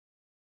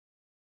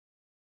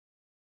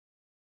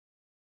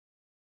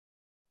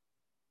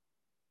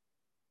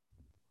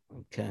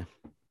Okay.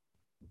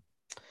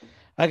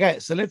 Okay,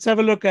 so let's have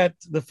a look at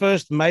the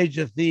first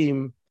major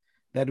theme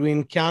that we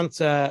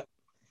encounter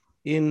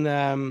in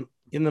the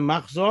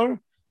Machzor,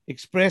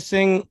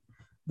 expressing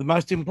the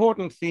most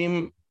important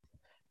theme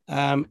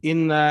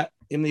in the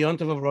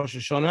Yontif of Rosh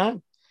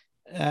Hashanah.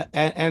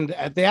 And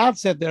at the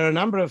outset, there are a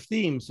number of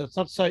themes, so it's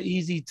not so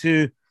easy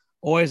to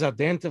always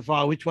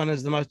identify which one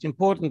is the most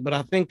important, but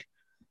I think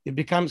it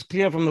becomes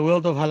clear from the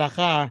world of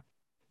halakha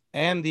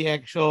and the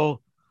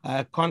actual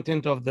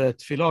content of the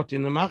tefillot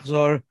in the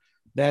Machzor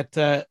that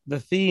the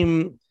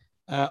theme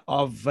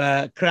of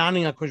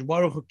crowning HaKadosh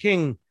Baruch Hu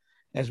King,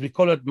 as we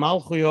call it,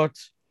 Malchuyot,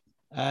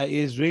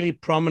 is really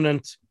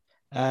prominent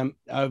within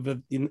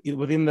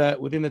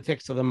the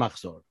text of the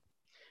Machzor.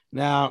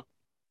 Now,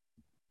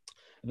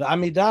 the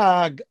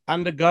Amidah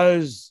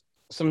undergoes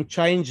some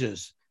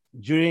changes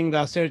during the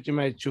Aseret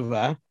Yemei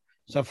Teshuvah.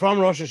 So from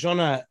Rosh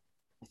Hashanah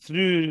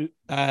through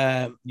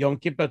Yom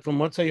Kippur, from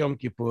Motzei Yom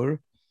Kippur,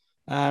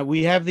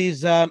 we have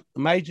these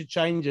major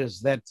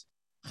changes that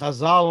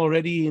Chazal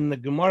already in the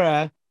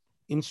Gemara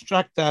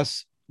instruct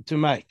us to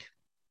make.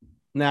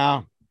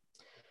 Now,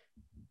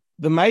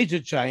 the major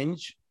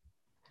change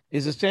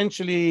is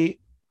essentially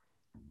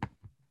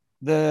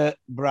the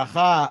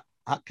bracha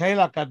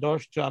HaKeil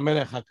HaKadosh to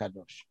HaMelech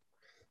HaKadosh.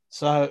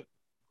 So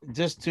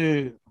just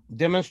to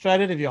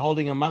demonstrate it, if you're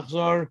holding a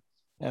Machzor,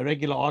 a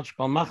regular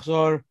article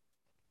Machzor,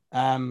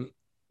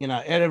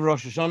 Erev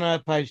Rosh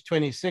Hashanah, page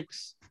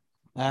 26,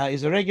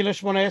 is a regular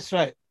Shmona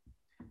Esrei.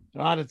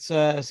 Right, it's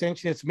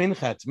essentially it's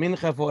Mincha. It's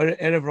Mincha for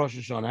Erev Rosh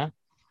Hashanah.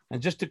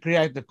 And just to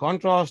create the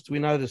contrast, we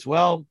know this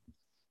well,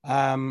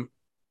 the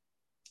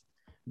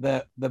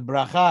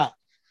bracha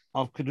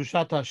of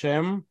Kedushat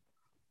Hashem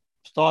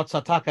starts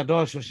Ata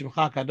Kadosh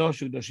V'Shimcha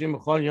Kadosh U'Kedoshim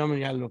B'Chol Yom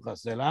Yalu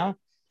Chasela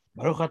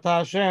Baruch Ata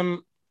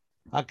Hashem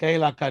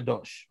HaKeil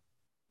HaKadosh.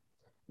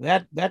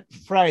 That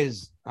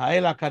phrase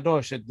HaEl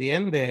HaKadosh at the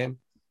end there,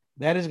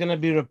 that is going to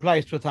be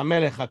replaced with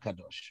HaMelech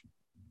HaKadosh.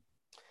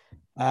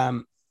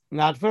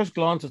 Now, at first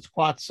glance, it's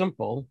quite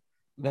simple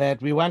that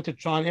we want to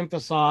try and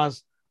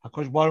emphasize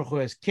HaKadosh Baruch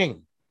Hu as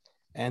king.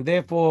 And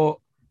therefore,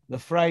 the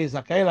phrase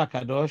HaKeil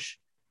HaKadosh,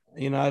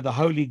 the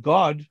holy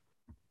God,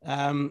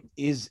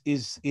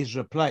 is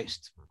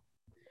replaced.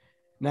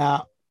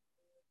 Now,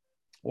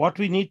 what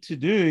we need to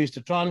do is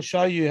to try and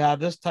show you how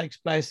this takes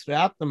place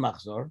throughout the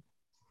Machzor,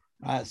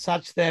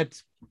 such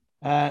that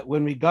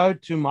when we go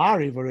to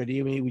Ma'ariv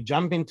already, we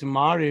jump into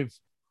Ma'ariv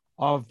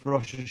of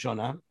Rosh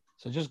Hashanah.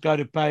 So just go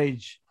to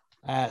page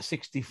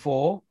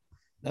 64.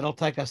 That'll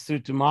take us through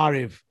to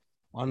Ma'ariv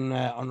on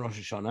Rosh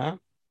Hashanah.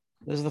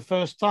 This is the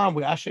first time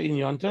we usher in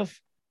Yontif,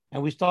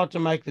 and we start to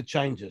make the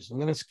changes. I'm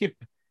going to skip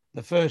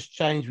the first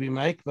change we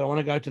make, but I want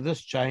to go to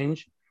this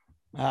change.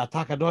 That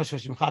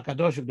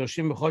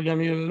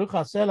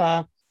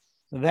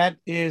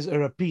is a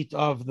repeat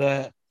of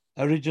the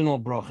original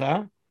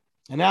bracha.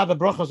 And now the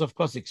bracha is, of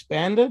course,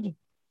 expanded,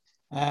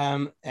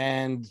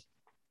 and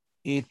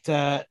it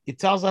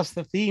tells us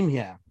the theme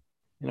here.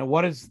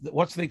 What's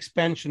the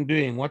expansion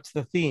doing? What's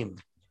the theme?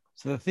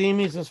 So the theme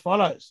is as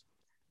follows: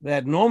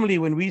 that normally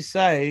when we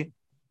say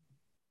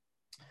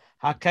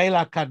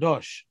HaKeil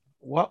HaKadosh,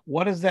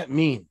 what does that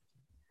mean?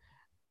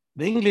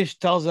 The English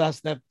tells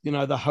us that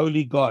the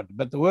holy God,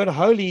 but the word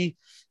holy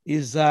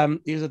is a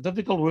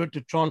difficult word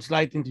to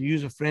translate into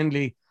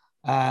user-friendly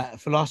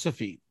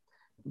philosophy,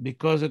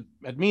 because it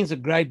means a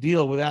great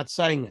deal without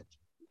saying it.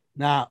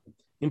 Now,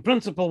 in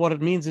principle, what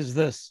it means is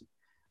this: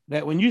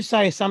 that when you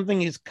say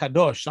something is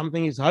kadosh,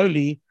 something is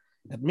holy,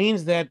 that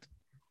means that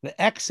the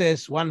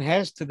access one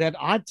has to that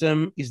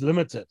item is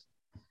limited,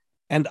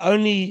 and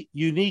only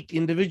unique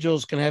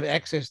individuals can have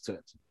access to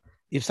it.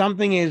 If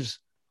something is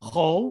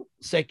chol,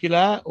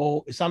 secular,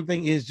 or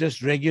something is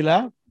just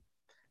regular,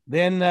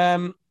 then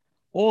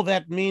all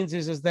that means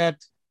is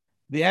that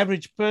the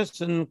average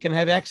person can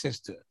have access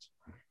to it.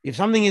 If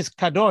something is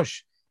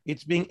kadosh,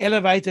 it's being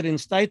elevated in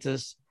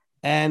status,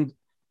 and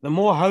the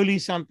more holy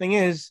something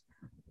is,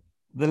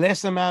 the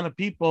less amount of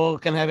people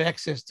can have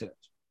access to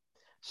it.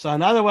 So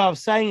another way of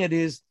saying it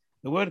is,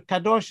 the word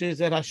kadosh is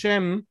that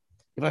Hashem,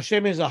 if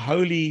Hashem is a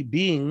holy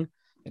being,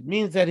 it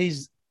means that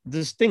he's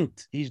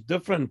distinct, he's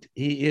different,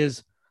 he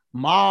is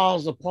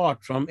miles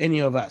apart from any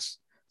of us.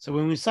 So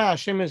when we say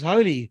Hashem is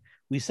holy,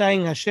 we're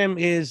saying Hashem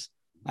is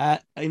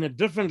in a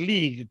different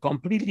league, a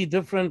completely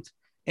different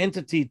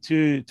entity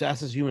to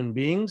us as human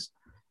beings.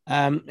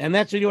 And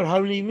that's really what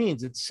holy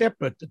means. It's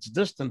separate, it's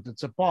distant,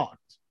 it's apart.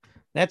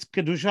 That's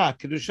Kedusha.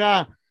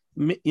 Kedusha,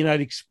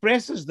 it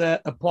expresses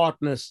the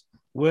apartness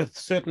with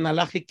certain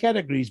halachic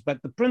categories,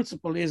 but the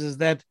principle is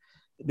that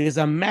there's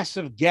a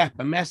massive gap,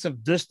 a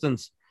massive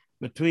distance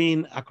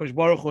between HaKadosh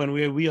Baruch Hu and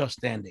where we are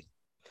standing.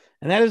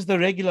 And that is the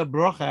regular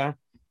bracha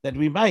that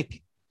we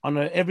make on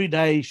an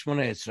everyday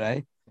Shmona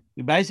Esrei.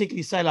 We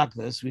basically say like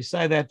this: we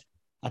say that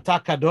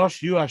Ata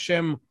Kadosh, you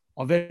Hashem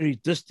are very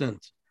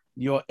distant,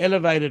 you're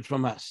elevated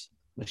from us.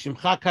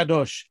 L'shimcha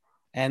Kadosh,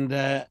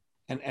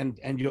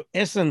 and your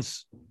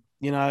essence,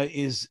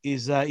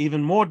 is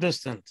even more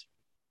distant.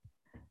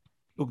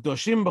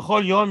 U'kedoshim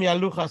b'chol yom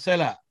yalu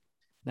chasela.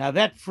 Now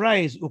that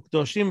phrase,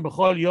 Ukdoshim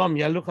b'chol yom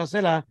yalu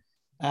chasela,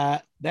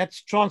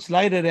 that's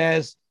translated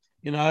as,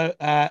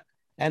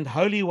 and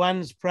holy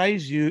ones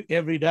praise you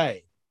every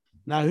day.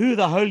 Now, who are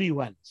the holy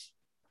ones?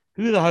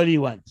 Who are the holy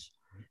ones?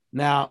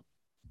 Now,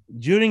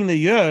 during the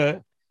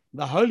year,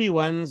 the holy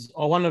ones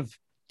are one of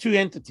two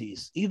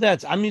entities. Either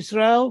it's Am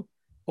Yisrael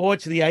or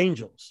it's the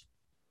angels.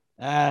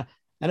 And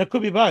it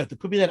could be both. It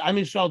could be that Am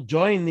Yisrael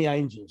join the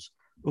angels.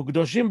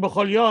 Ukdoshim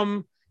b'chol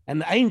yom,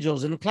 and the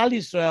angels in Klal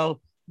Yisrael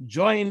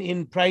join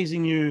in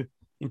praising you,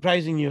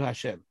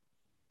 Hashem.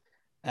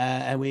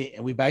 And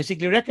we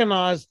basically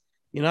recognize,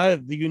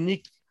 the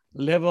unique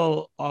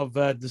level of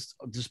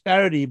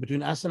disparity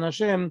between us and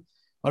Hashem.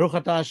 Baruch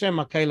atah Hashem,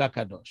 Makela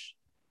Kadosh.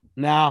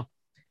 Now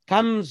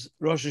comes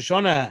Rosh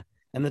Hashanah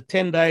and the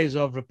 10 days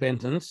of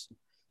repentance.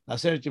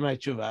 Aseret Yemei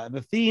Tshuva.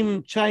 The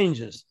theme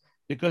changes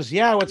because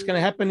what's going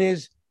to happen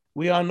is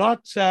we are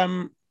not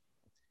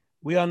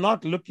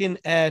looking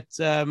at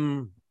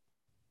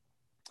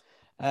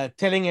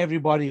telling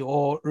everybody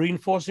or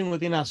reinforcing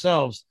within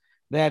ourselves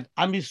that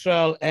Am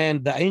Yisrael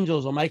and the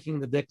angels are making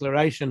the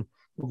declaration,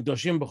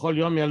 Ukdoshim b'chol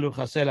yom yalu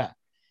chasela.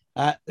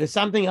 There's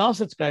something else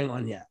that's going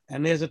on here,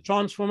 and there's a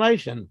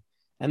transformation,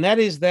 and that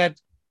is that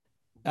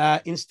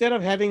instead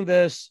of having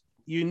this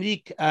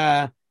unique,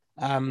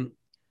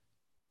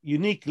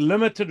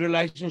 limited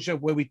relationship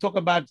where we talk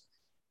about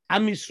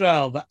Am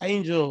Yisrael, the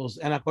angels,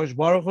 and HaKadosh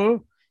Baruch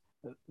Hu,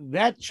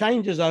 that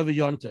changes over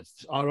Yom Tov,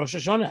 or Rosh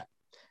Hashanah,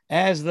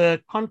 as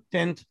the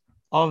content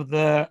of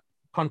the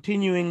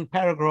continuing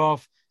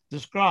paragraph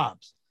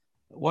describes.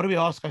 What do we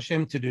ask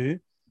Hashem to do?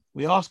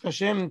 We ask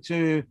Hashem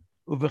to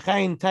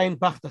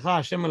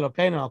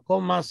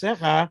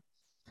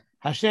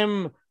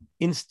Hashem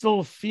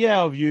instill fear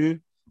of you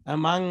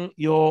among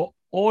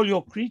all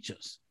your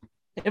creatures,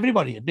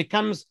 everybody. It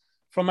becomes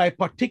from a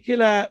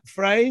particular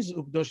phrase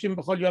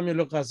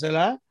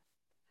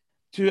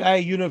to a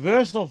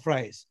universal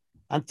phrase.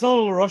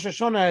 Until Rosh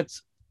Hashanah,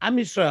 it's Am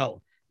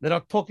Yisrael that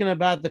are talking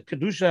about the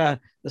Kedusha,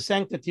 the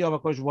sanctity of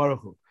HaKadosh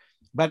Baruch Hu.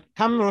 But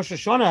come Rosh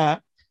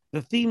Hashanah,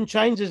 the theme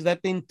changes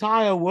that the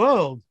entire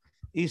world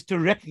is to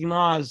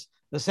recognize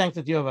the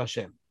sanctity of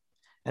Hashem.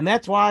 And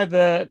that's why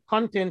the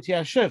content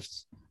here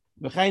shifts.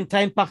 And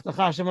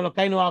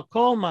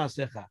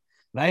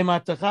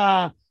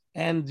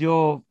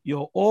your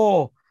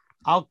awe,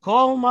 al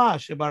kol ma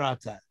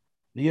shebarata,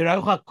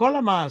 v'yiraucha kol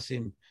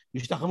ha'ma'asim,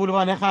 v'yishtachavu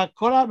levanecha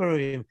kol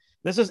ha'baruim.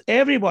 This is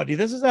everybody.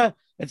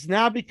 It's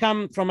now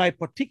become from a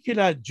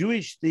particular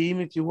Jewish theme,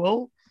 if you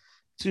will,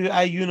 to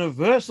a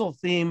universal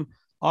theme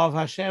of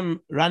Hashem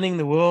running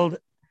the world.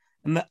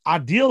 And the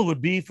ideal would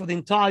be for the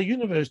entire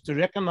universe to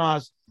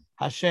recognize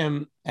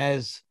Hashem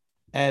as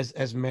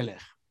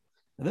Melech.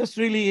 And this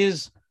really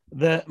is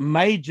the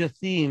major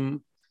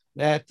theme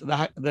that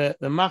the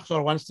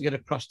Machzor wants to get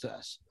across to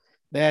us.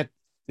 That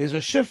there's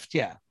a shift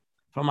here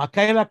from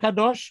Hakel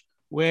HaKadosh,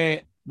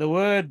 where the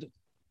word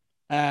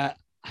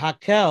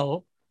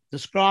Hakel,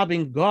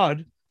 describing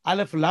God,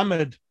 Aleph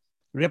Lamed,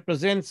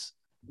 represents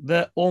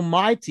the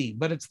Almighty,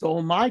 but it's the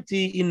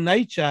Almighty in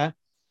nature.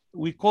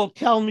 We call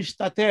Kel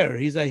Mishtater.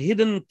 He's a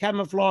hidden,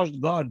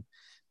 camouflaged God.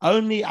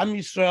 Only Am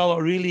Yisrael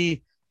are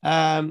really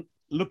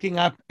looking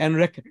up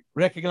and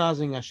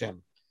recognizing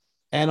Hashem.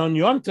 And on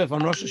Yom Tov,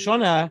 on Rosh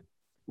Hashanah,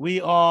 we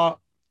are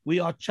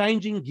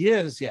changing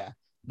gears here.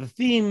 The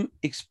theme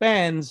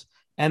expands,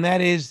 and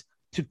that is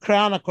to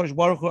crown HaKadosh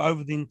Baruch Hu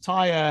over the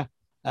entire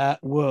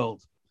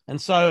world.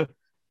 And so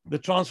the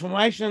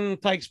transformation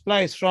takes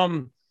place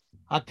from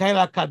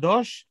Hakel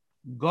HaKadosh,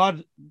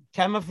 God,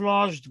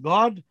 camouflaged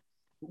God,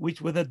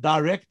 which with a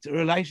direct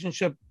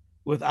relationship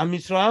with Am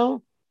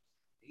Yisrael,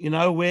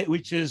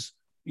 which is,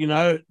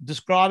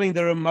 describing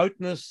the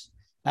remoteness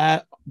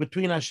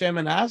between Hashem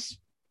and us.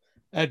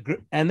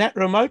 And that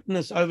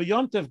remoteness over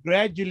Yom Tov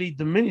gradually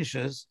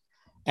diminishes,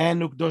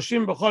 and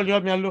Ukdoshim b'chol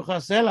yom yalu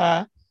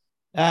chasela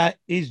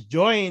is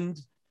joined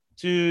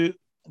to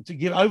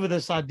give over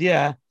this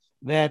idea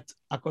that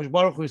HaKadosh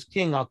Baruch Hu is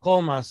king, Al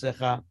Kol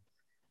Ma'asecha.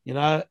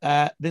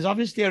 There's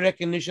obviously a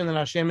recognition that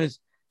Hashem is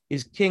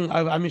king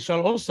over Am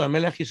Yisrael also,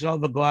 Melech Yisrael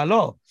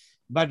v'Goalo.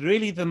 But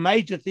really the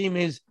major theme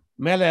is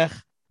Melech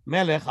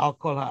Al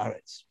Kol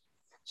Haaretz.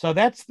 So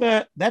that's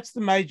the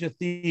major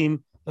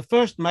theme, the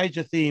first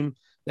major theme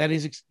that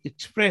is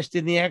expressed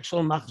in the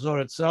actual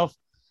Machzor itself,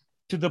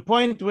 to the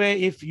point where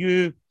if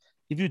you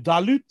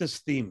dilute this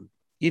theme,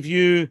 if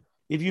you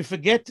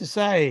forget to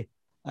say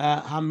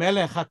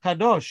HaMelech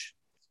HaKadosh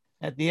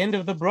at the end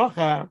of the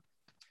bracha,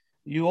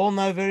 you all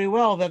know very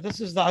well that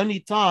this is the only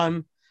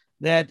time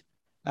that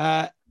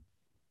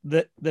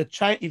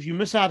if you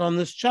miss out on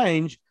this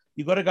change,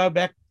 you've got to go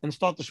back and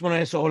start the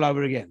Shemona Esrei all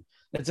over again.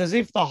 It's as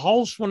if the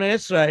whole Shemona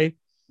Esrei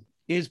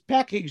is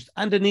packaged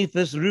underneath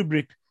this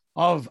rubric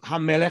of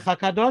HaMelech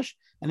HaKadosh,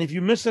 and if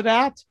you miss it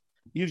out,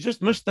 you've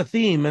just missed the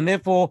theme, and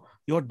therefore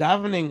your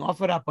davening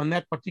offered up on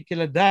that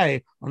particular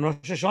day, on Rosh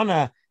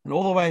Hashanah, and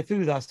all the way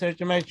through the Aseret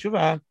Yemei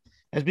Tshuva,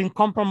 has been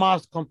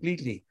compromised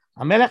completely.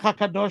 HaMelech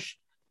HaKadosh,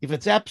 if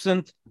it's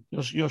absent,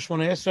 your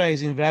Shemona Esrei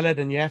is invalid,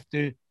 and you have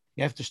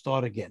to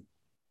start again.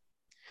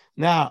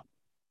 Now,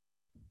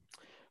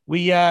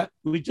 we're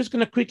just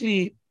going to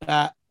quickly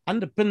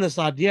underpin this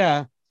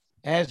idea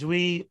as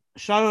we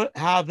show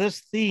how this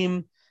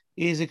theme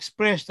is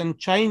expressed and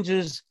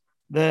changes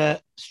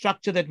the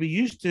structure that we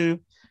used to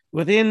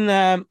within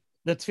the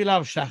Tefillah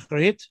of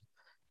Shacharit.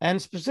 And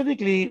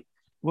specifically,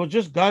 we'll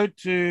just go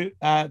to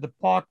the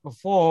part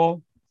before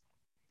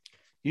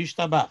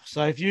Yishtabach.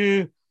 So if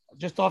you,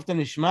 just after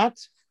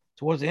Nishmat,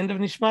 towards the end of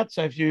Nishmat,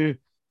 so if you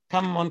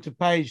come onto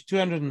page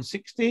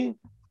 260,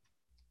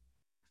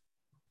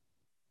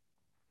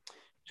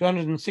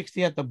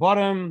 260 at the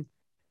bottom,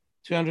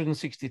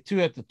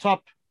 262 at the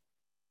top.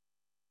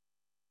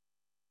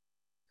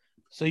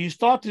 So you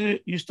start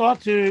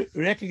to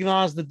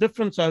recognize the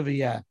difference over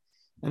here,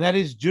 and that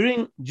is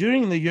during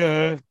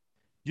the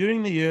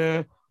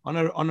year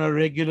on a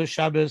regular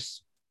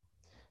Shabbos.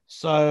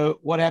 So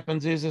what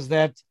happens is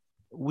that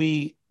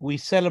we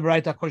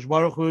celebrate HaKadosh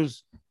Baruch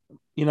Hu's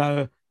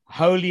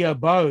holy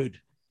abode,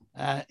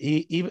 and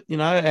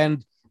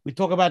we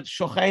talk about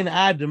Shochein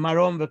Ad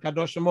Marom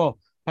v'Kadosh Shemo,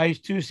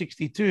 page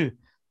 262.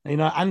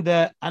 On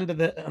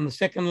the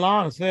second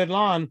line, third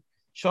line,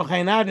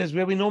 Shochein Ad is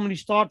where we normally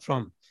start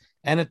from.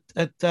 And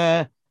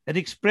it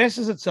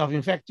expresses itself.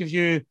 In fact, if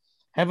you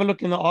have a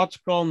look in the Art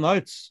Scroll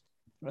notes,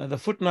 the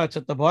footnotes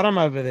at the bottom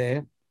over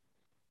there,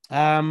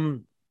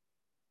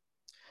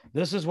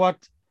 this is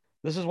what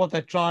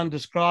they try and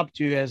describe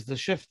to you as the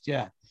shift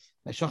here.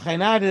 The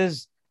Shochein Ad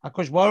is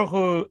HaKadosh Baruch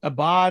Hu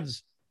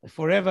abides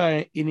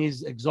forever in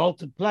his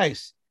exalted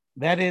place.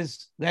 That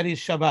is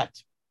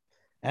Shabbat.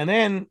 And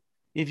then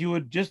if you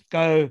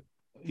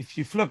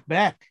flip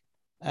back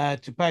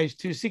to page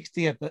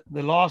 260 at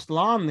the last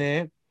line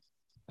there,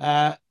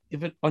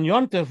 on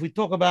Yom Tov, we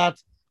talk about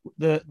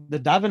the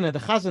davener, the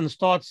chazan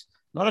starts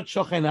not at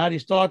Shochein Ad, he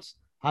starts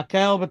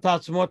Hakel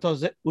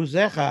b'tatzmot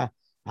uzecha,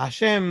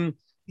 Hashem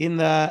in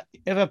the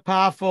ever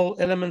powerful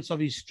elements of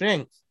his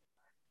strength.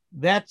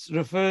 That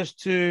refers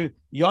to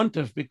Yom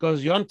Tov,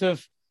 because Yom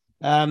Tov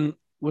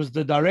was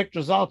the direct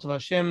result of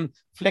Hashem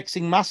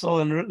flexing muscle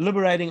and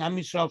liberating Am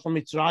Yisrael from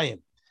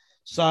Mitzrayim.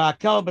 So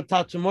Hakel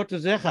b'tatzmot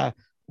uzecha,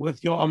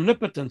 with your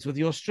omnipotence, with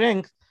your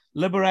strength,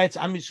 liberates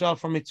Am Yisrael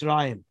from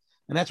Mitzrayim.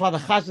 And that's why the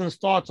chazan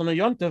starts on a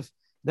Yom Tov,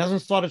 doesn't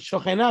start at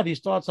Shochein Ad, he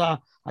starts Hakel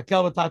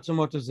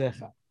b'tatzmot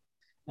uzecha.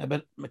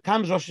 But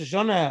comes Rosh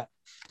Hashanah,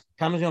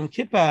 comes Yom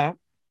Kippur,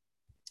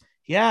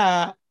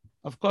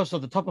 of course,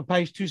 at the top of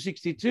page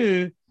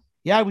 262,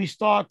 we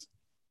start,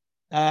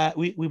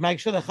 we make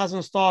sure the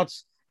chazan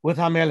starts with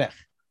HaMelech.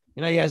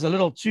 He has a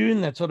little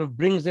tune that sort of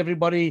brings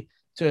everybody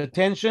to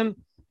attention,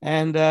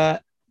 and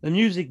the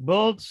music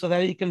builds so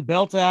that he can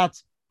belt out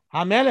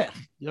HaMelech,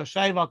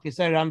 Yoshev al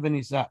Kisei Ram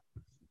v'Nisa,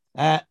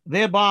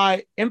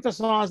 thereby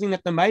emphasizing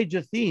that the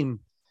major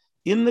theme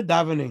in the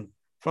davening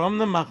from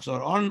the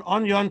Machzor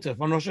on Yom Tov,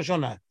 on Rosh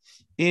Hashanah,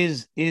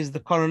 is the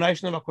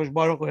coronation of HaKadosh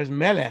Baruch Hu as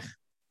Melech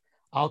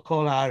al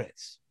Kol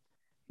Haaretz.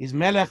 He's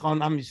Melech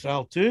on Am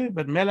Yisrael too,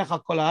 but Melech al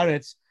Kol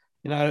Haaretz,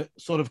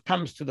 sort of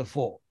comes to the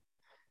fore.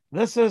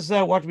 This is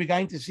what we're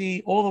going to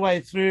see all the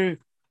way through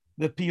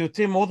the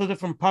Piyutim, all the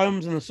different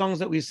poems and the songs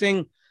that we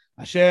sing.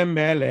 Hashem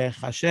Melech,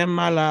 Hashem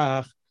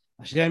Malach,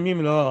 Hashem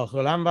Yimloch,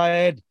 Olam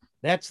Va'ed.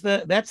 That's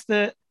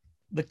the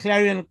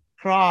clarion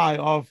cry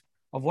of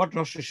what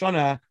Rosh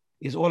Hashanah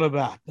is all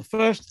about. The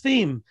first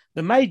theme,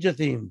 the major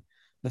theme,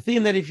 the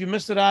theme that if you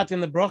miss it out in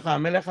the Brocha,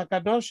 Melech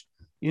HaKadosh,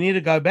 you need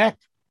to go back.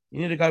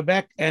 You need to go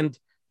back and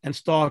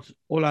start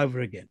all over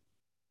again.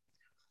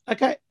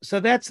 Okay, so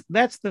that's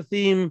the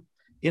theme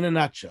in a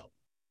nutshell.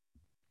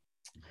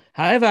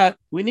 However,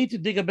 we need to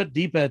dig a bit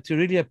deeper to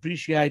really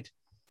appreciate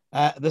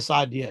this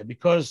idea,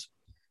 because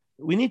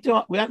we need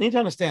to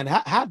understand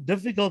how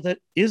difficult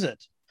is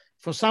it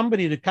for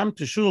somebody to come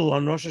to shul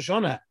on Rosh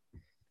Hashanah,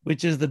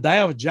 which is the day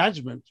of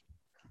judgment,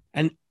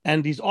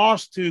 and he's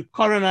asked to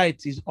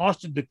coronate, he's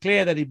asked to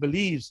declare that he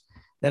believes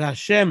that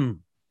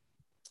Hashem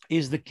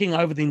is the king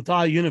over the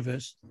entire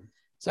universe.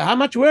 So how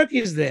much work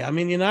is there? I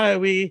mean,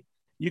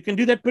 you can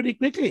do that pretty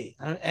quickly,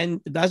 and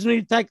it doesn't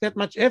really take that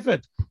much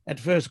effort at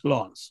first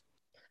glance.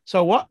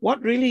 So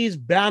what really is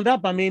bound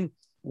up? I mean,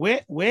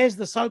 where's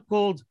the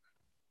so-called,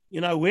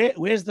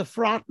 where's the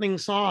frightening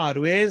side?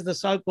 Where's the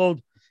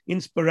so-called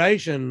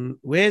inspiration?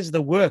 Where's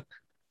the work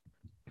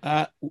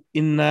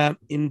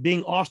in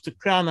being asked to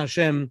crown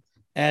Hashem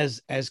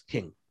as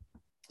king?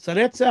 So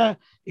let's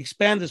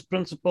expand this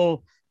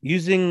principle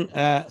using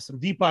some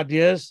deep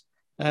ideas,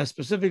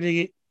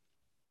 specifically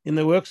in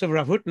the works of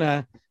Rav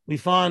Hutner. We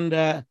find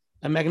a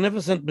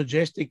magnificent,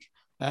 majestic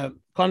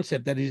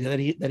concept that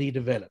he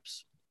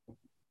develops.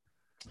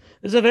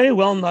 There's a very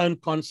well-known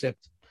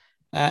concept,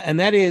 and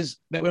that is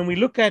that when we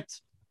look at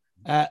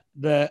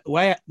the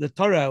way the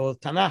Torah or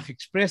Tanakh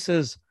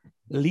expresses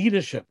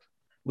leadership,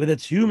 whether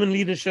it's human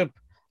leadership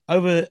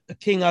over a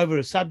king over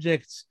his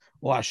subjects,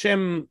 or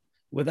Hashem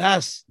with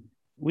us,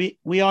 we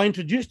are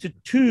introduced to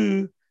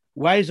two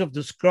ways of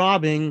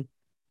describing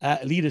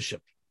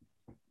leadership.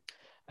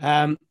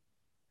 And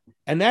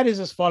that is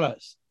as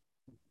follows.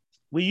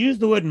 We use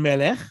the word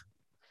melech,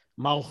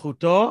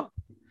 malchuto,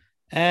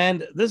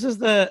 and this is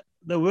the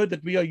word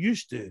that we are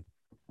used to.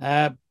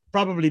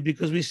 probably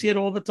because we see it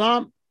all the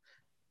time.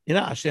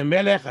 Hashem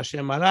Melech,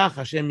 Hashem Malach,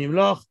 Hashem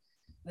Yimloch.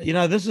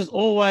 This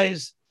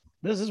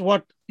is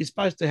what is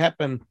supposed to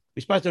happen.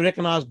 We're supposed to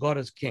recognize God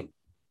as King.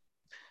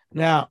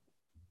 Now,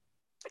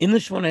 in the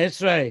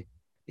Shemona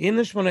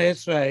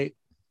Esrei,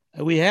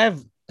 we have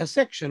a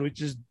section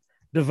which is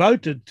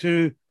devoted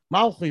to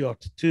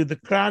Malchuyot, to the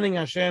crowning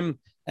Hashem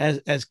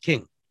as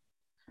King.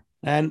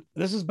 And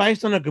this is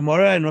based on a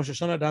Gemara in Rosh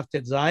Hashanah Daf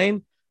Tet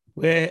Zayin,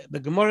 where the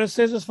Gemara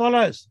says as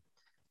follows.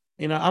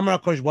 Amar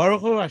HaKadosh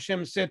Baruch Hu,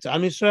 Hashem said to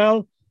Am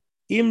Yisrael,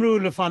 Imru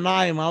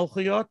lefanai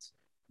Malchuyot.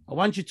 I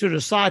want you to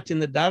recite in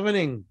the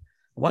davening,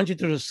 I want you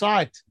to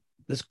recite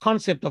this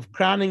concept of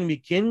crowning me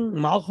King,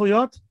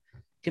 Malchuyot,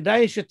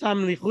 Kedai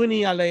shetam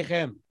lichuni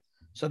aleichem,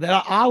 so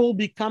that I will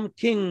become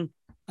king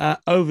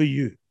over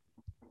you.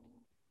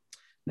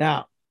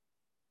 Now,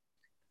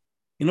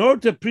 in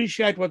order to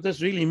appreciate what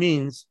this really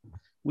means,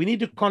 we need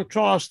to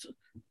contrast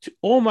to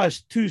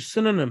almost two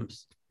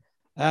synonyms.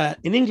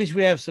 In English,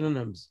 we have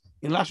synonyms.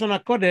 In Lashon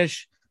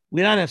HaKodesh,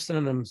 we don't have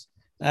synonyms.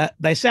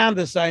 They sound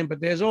the same, but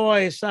there's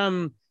always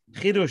some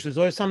chidush, there's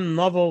always some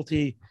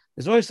novelty,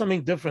 there's always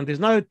something different. There's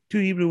no two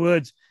Hebrew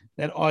words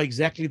that are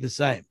exactly the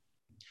same.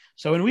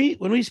 So when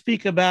we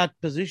speak about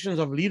positions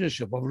of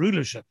leadership, of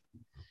rulership,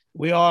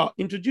 we are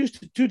introduced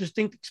to two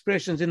distinct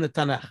expressions in the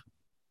Tanakh.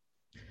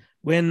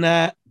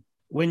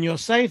 When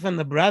Yosef and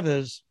the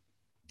brothers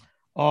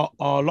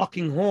are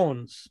locking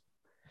horns,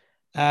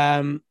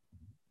 and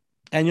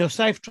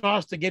Yosef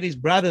tries to get his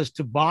brothers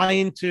to buy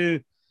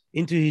into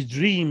his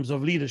dreams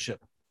of leadership.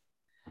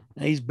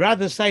 And his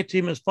brothers say to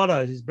him as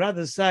follows. His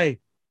brothers say,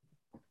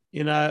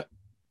 Hamaloch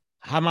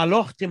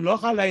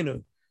timloch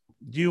aleinu.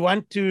 Do you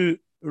want to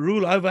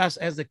rule over us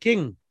as the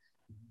king?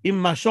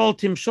 Im mashol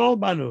timshol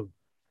banu.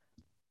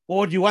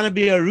 Or do you want to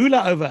be a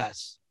ruler over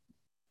us?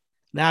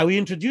 Now, we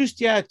introduced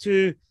here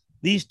to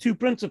these two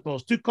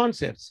principles, two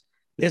concepts.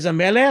 There's a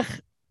melech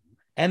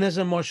and there's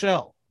a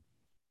moshel.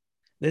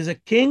 There's a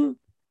king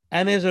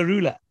and there's a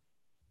ruler.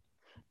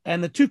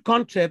 And the two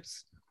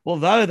concepts,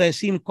 although they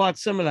seem quite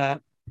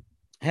similar,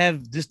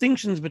 have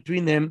distinctions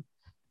between them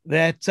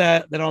that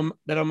are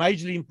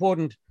majorly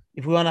important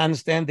if we want to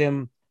understand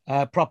them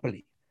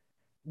properly.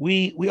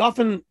 We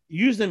often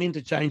use them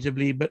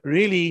interchangeably, but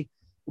really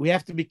we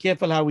have to be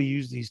careful how we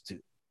use these two.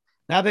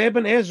 Now, the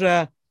Ibn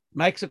Ezra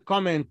makes a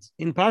comment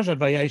in Parashat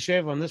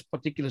Vayeshev on this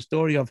particular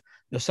story of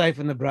Yosef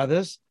and the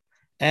brothers,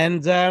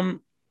 and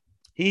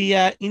he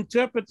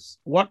interprets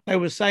what they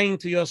were saying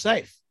to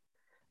Yosef.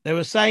 They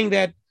were saying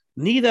that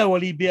neither will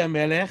he be a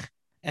melech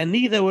and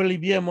neither will he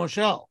be a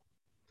moshel.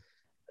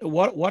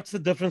 What's the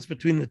difference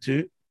between the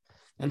two?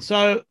 And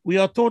so we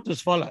are taught as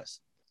follows.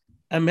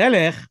 A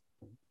melech,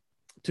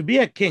 to be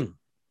a king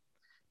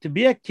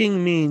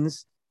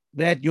means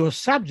that your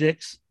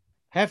subjects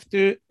have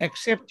to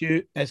accept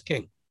you as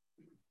king.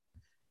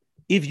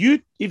 If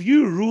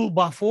you rule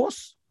by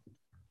force,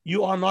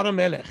 you are not a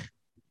melech.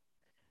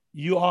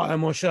 You are a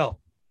moshel.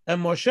 A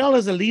moshel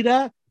is a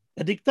leader,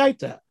 a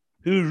dictator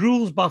who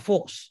rules by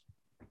force.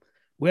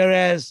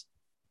 Whereas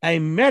a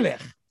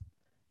melech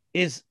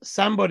is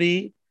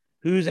somebody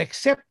who's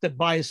accepted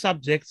by his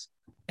subjects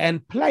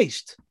and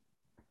placed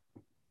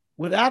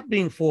without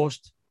being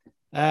forced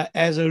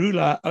as a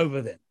ruler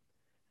over them.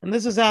 And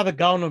this is how the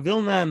Gaon of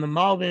Vilna and the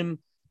Malbim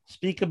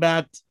speak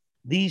about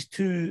these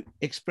two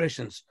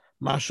expressions.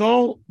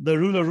 Mashol, the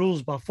ruler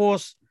rules by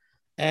force,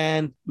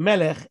 and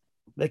Melech,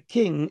 the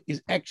king,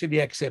 is actually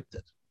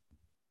accepted.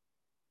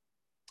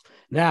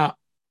 Now,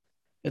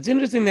 it's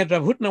interesting that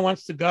Rav Hutner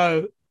wants to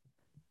go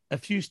a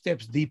few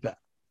steps deeper.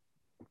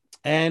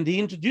 And he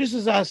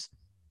introduces us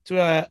to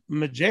a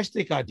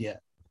majestic idea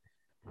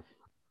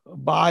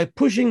by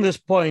pushing this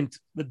point,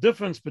 the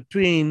difference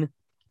between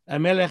a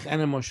melech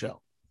and a moshel.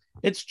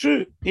 It's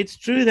true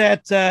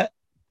that the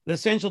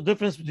essential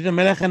difference between a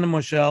melech and a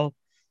moshel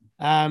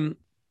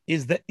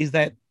is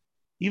that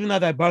even though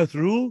they both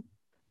rule,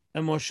 a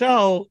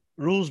moshel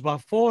rules by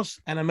force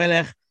and a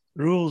melech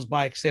rules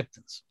by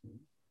acceptance.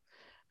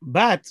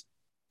 But,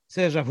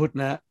 says Rav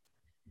Hutner,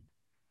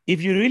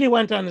 if you really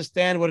want to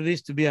understand what it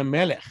is to be a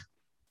melech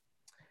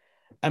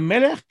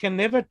can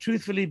never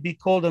truthfully be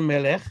called a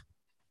melech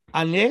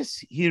unless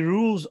he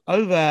rules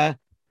over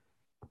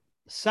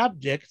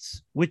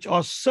subjects which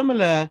are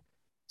similar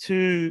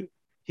to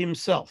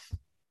himself.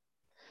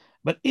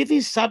 But if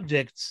his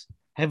subjects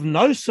have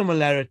no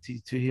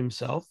similarity to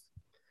himself,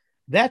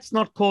 that's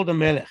not called a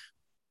melech.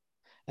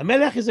 A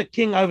melech is a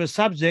king over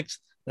subjects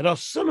that are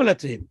similar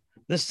to him,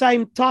 the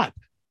same type.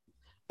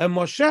 A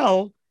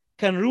moshel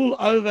can rule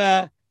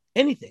over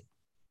anything.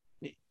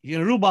 You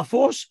can rule by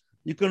force,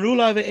 you can rule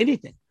over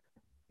anything.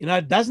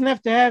 It doesn't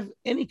have to have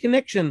any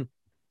connection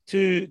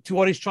to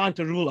what he's trying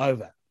to rule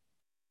over.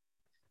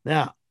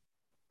 Now,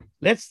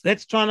 let's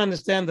try and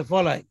understand the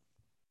following.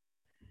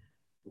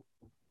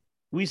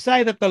 We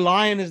say that the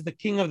lion is the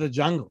king of the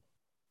jungle.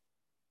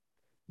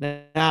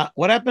 Now,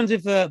 what happens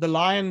if the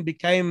lion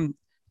became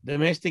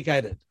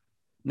domesticated?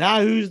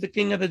 Now, who's the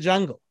king of the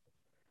jungle?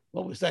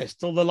 Well, we say it's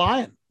still the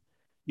lion.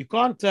 You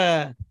can't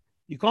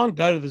You can't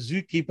go to the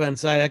zookeeper and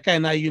say, okay,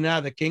 now you're now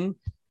the king.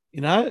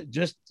 You can't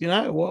just do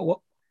that.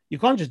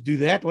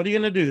 What are you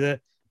going to do?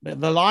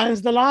 The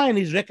lion's the lion.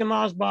 He's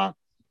recognized by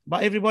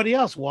everybody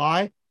else.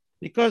 Why?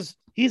 Because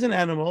he's an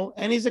animal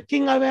and he's a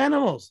king over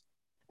animals.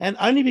 And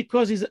only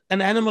because he's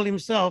an animal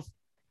himself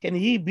can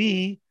he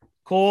be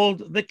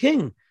called the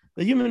king.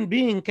 The human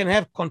being can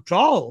have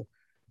control.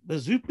 The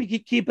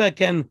zookeeper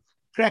can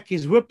crack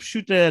his whip,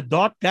 shoot a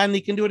dart gun.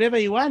 He can do whatever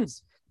he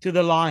wants to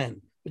the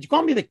lion. But you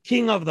can't be the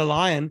king of the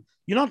lion.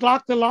 You're not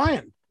like the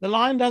lion. The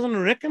lion doesn't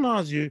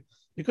recognize you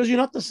because you're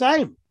not the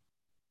same.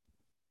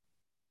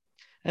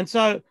 And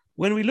so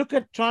when we look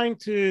at trying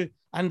to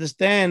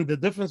understand the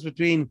difference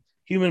between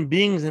human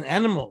beings and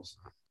animals,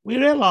 we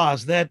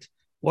realize that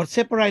what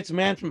separates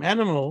man from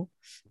animal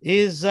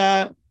is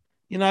the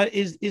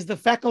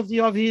faculty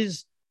of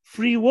his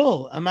free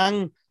will,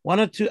 among one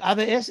or two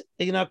other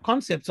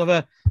concepts of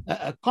a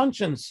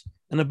conscience,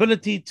 an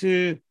ability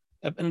to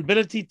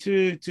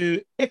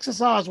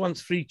exercise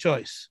one's free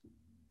choice.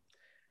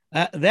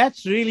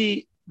 That's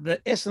really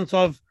the essence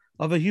of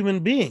a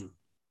human being.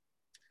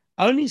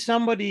 Only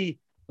somebody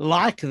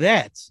like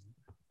that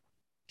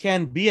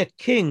can be a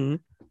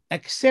king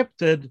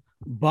accepted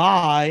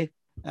by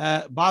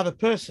the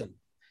person.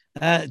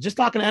 Just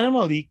like an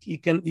animal, he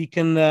can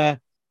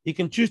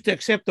choose to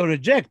accept or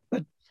reject.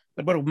 But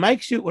what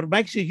makes you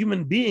a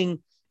human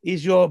being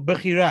is your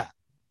bechira.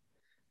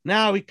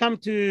 Now we come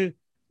to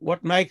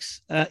what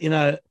makes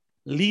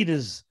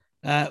leaders.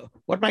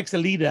 What makes a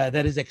leader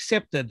that is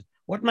accepted?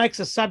 What makes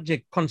a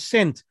subject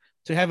consent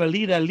to have a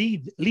leader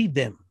lead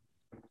them?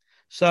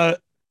 So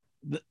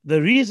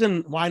the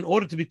reason why, in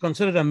order to be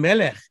considered a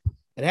melech,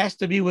 it has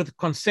to be with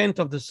consent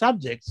of the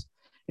subjects,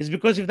 is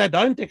because if they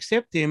don't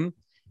accept him,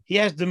 he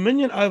has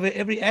dominion over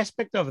every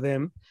aspect of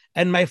them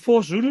and may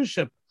force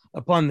rulership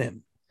upon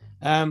them.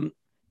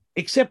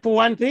 Except for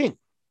one thing,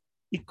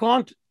 he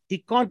can't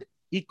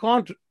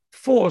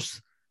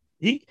force.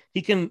 He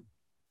can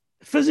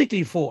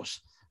physically force,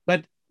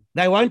 but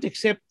they won't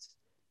accept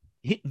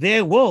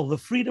their will, the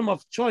freedom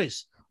of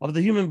choice of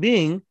the human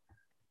being,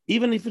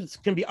 even if it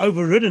can be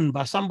overridden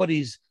by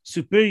somebody's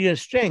superior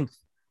strength.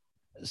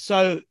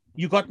 So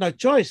you got no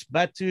choice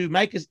but to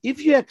make it.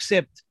 If you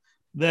accept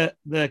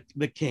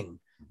the king,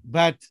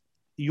 but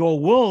your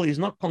will is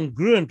not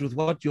congruent with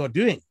what you're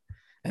doing,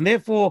 and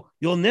therefore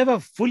you'll never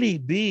fully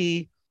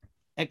be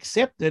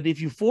accepted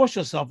if you force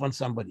yourself on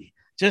somebody.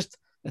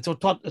 It's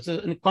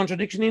a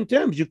contradiction in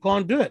terms. You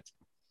can't do it.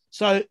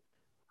 So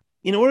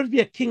in order to be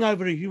a king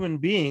over a human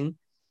being,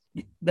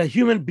 the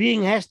human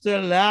being has to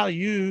allow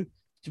you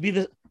to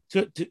be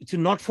to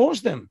not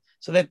force them,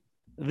 so that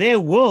their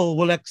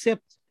will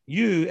accept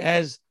you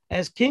as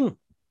king.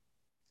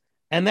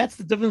 And that's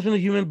the difference between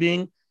a human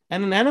being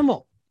and an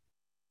animal.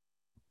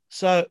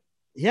 So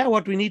here,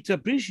 what we need to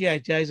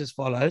appreciate here is as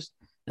follows,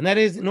 and that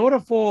is, in order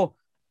for,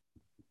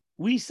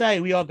 we say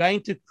we are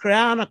going to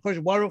crown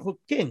HaKadosh Baruch Hu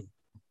king,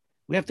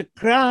 we have to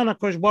crown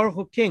HaKadosh Baruch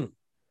Hu king.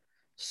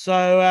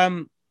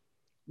 So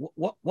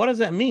what does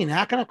that mean?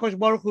 How can HaKadosh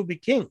Baruch Hu be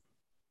king?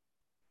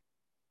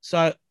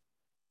 So,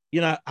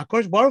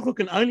 HaKadosh Baruch Hu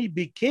can only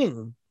be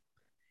king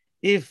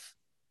if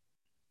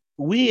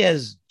we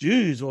as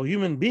Jews or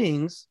human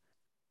beings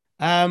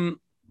are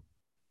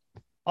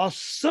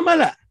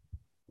similar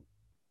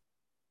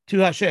to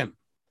Hashem,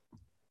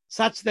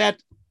 such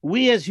that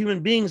we as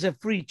human beings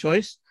have free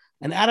choice,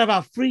 and out of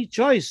our free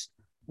choice,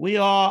 we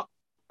are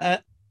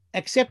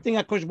accepting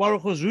HaKadosh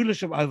Baruch Hu's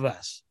rulership over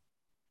us.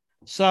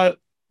 So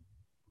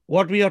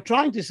what we are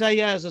trying to say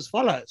here is as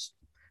follows,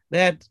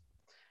 that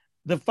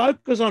the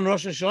focus on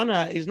Rosh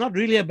Hashanah is not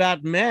really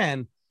about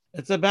man.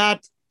 It's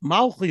about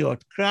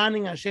Malchuyot,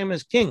 crowning Hashem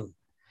as king.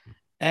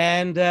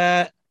 And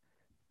at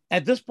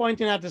this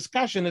point in our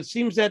discussion, it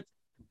seems that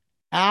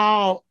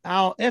our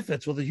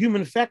efforts, or the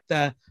human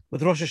factor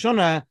with Rosh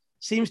Hashanah,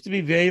 seems to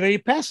be very, very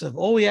passive.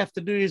 All we have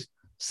to do is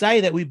say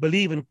that we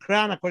believe in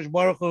crown HaKadosh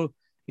Baruch Hu,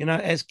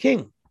 as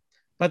king.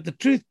 But the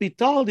truth be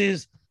told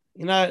is,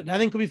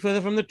 nothing could be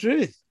further from the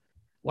truth.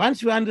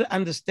 Once we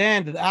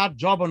understand that our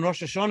job on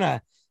Rosh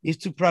Hashanah is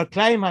to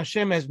proclaim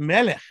Hashem as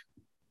Melech,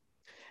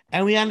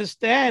 and we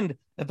understand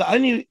that the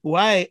only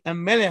way a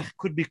Melech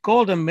could be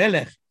called a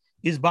Melech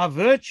is by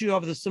virtue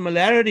of the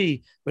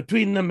similarity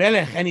between the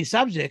Melech and his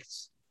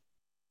subjects.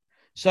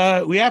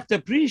 So we have to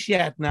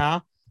appreciate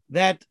now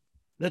that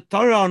the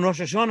Torah on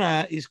Rosh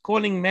Hashanah is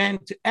calling man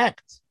to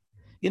act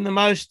in the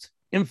most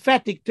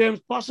emphatic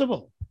terms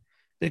possible,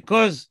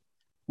 because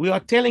we are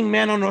telling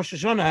man on Rosh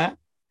Hashanah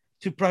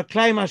to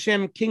proclaim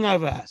Hashem king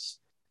over us.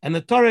 And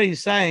the Torah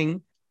is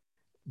saying,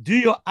 do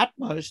your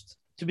utmost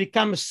to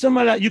become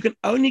similar. You can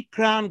only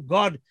crown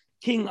God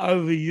king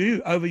over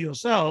you, over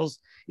yourselves,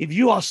 if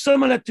you are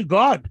similar to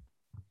God.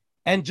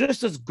 And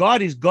just as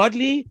God is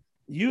godly,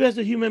 you as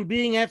a human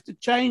being have to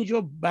change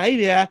your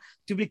behavior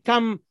to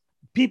become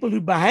people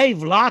who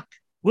behave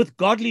with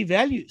godly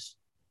values.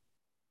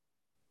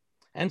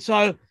 And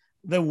so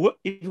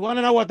if you want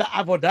to know what the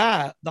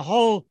avodah, the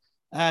whole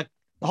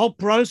whole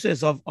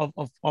process of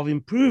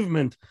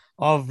improvement,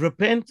 of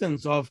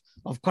repentance, of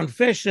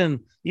confession,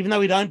 even though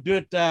we don't do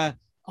it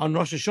on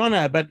Rosh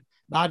Hashanah, but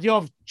the idea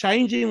of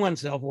changing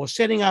oneself or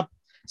setting up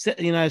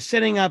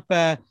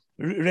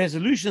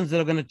resolutions that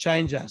are going to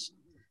change us.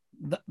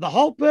 The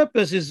whole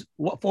purpose is,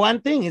 for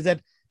one thing, is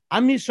that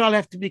Am Yisrael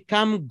have to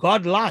become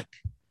God-like.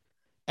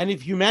 And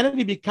if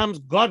humanity becomes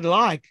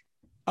God-like,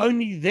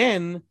 only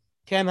then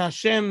can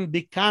Hashem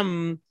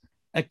become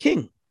a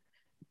king.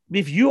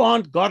 If you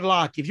aren't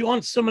God-like, if you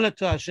aren't similar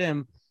to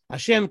Hashem,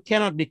 Hashem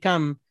cannot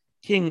become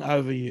king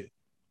over you.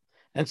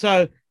 And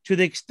so, to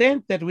the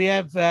extent that we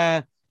have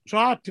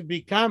tried to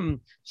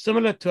become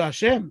similar to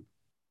Hashem,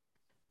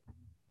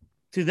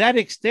 to that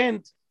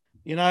extent,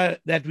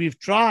 that we've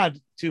tried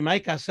to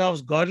make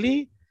ourselves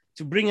godly,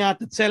 to bring out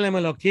the Tzelem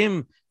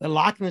Elokim, the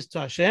likeness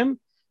to Hashem,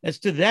 it's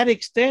to that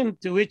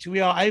extent to which we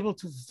are able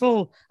to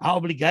fulfill our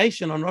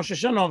obligation on Rosh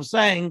Hashanah of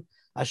saying,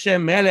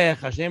 Hashem Melech,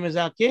 Hashem is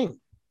our king.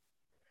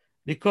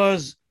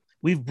 Because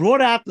we've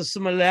brought out the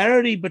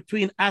similarity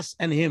between us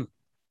and him.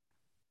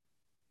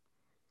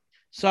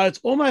 So it's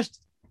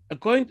almost,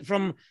 through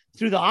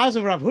the eyes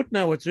of Rav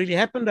Hutner, what's really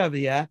happened over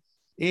here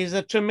is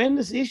a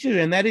tremendous issue,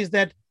 and that is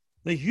that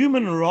the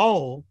human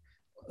role,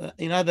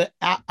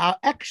 our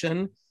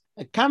action,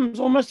 it comes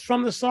almost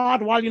from the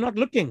side while you're not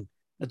looking.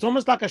 It's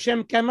almost like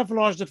Hashem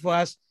camouflaged it for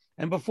us,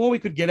 and before we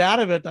could get out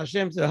of it,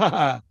 Hashem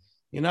said,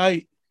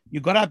 you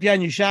got up here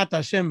and you shout,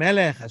 Hashem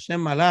Melech,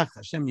 Hashem Malach,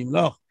 Hashem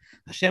Yimloch,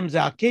 Hashem's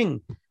our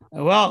king.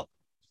 Well,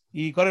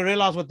 you got to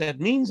realize what that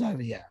means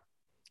over here.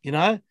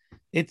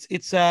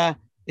 It's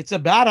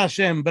about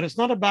Hashem, but it's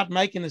not about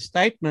making a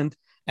statement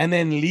and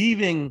then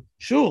leaving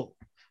shul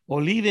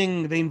or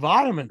leaving the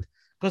environment.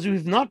 Because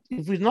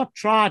if we've not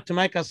tried to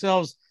make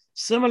ourselves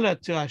similar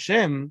to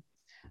Hashem,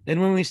 then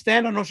when we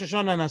stand on Rosh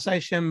Hashanah and I say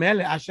Hashem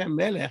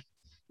Melech,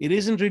 it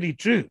isn't really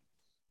true.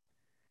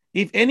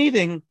 If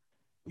anything,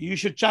 you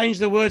should change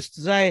the words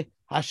to say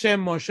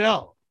Hashem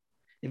Moshel.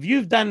 If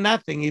you've done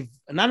nothing, if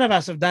none of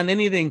us have done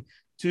anything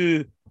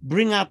to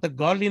bring out the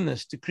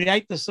godliness, to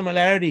create the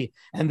similarity,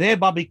 and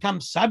thereby become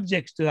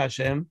subjects to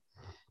Hashem,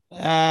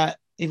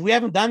 if we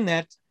haven't done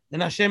that, then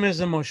Hashem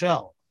is a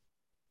Moshel.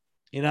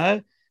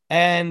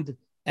 And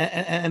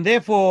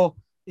therefore,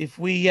 if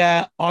we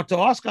are to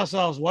ask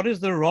ourselves, what is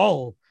the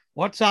role?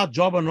 What's our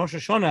job on Rosh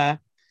Hashanah?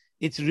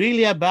 It's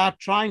really about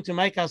trying to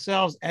make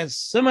ourselves as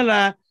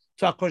similar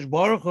to HaKadosh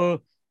Baruch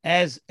Hu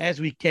as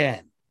we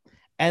can.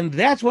 And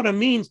that's what it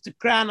means to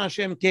crown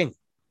Hashem king.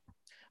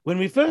 When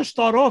we first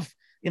start off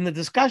in the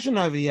discussion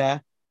over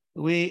here,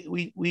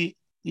 we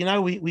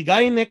go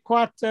in there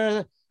quite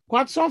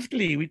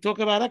softly. We talk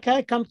about,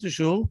 okay, come to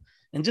shul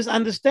and just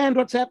understand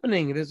what's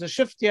happening. There's a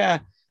shift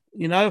here,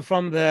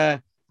 from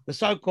the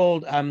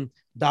so-called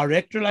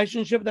direct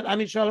relationship that Am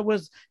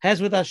Yisrael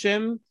has with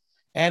Hashem,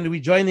 and we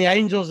join the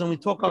angels and we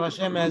talk of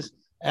Hashem as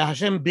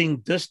Hashem being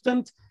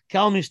distant.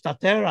 Kel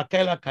mistater,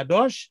 Akel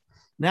HaKadosh.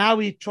 Now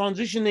we're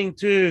transitioning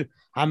to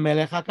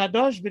HaMelech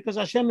HaKadosh, because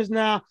Hashem is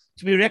now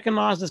to be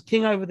recognized as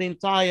king over the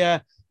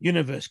entire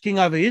universe, king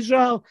over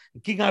Israel,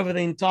 king over the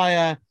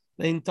entire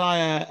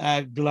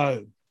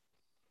globe.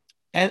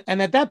 And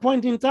at that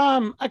point in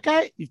time,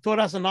 okay, you've taught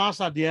us a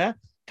nice idea.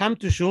 Come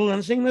to shul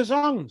and sing the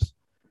songs.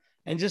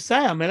 And just say,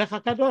 HaMelech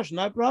HaKadosh,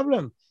 no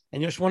problem.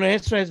 And your Shemona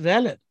Esrei is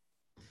valid.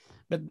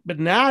 But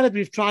now that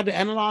we've tried to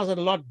analyze it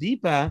a lot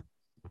deeper,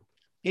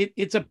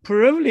 it's a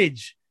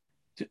privilege.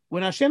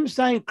 When Hashem's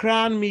saying,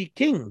 crown me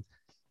king,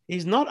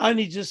 he's not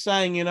only just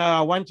saying,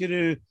 I want you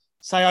to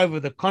say over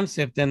the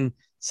concept and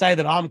say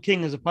that I'm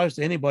king as opposed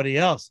to anybody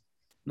else.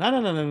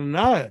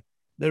 No.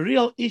 The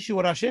real issue,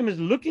 what Hashem is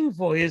looking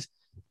for is,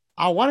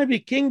 I want to be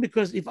king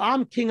because if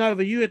I'm king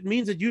over you, it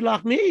means that you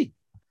like me,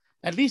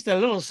 at least a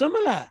little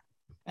similar.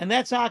 And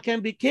that's how I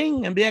can be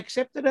king and be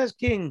accepted as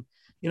king,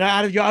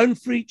 out of your own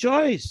free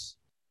choice.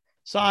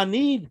 So I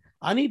need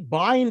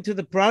buy-in to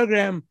the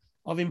program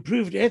of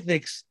improved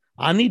ethics.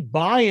 I need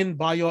buy-in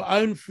by your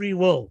own free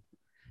will.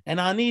 And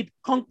I need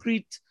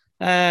concrete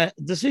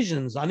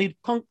decisions. I need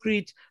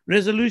concrete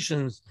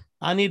resolutions.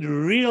 I need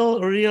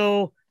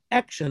real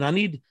action. I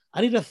need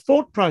a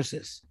thought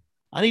process.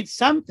 I need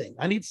something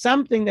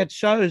that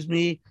shows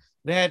me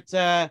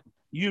that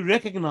you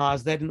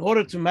recognize that in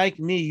order to make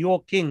me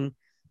your king,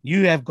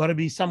 you have got to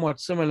be somewhat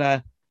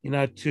similar,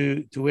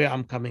 to where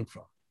I'm coming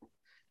from.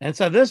 And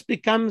so this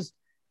becomes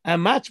a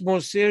much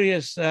more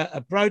serious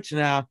approach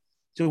now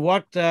to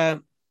what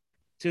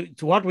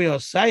we are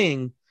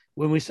saying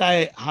when we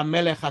say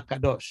HaMelech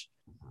HaKadosh.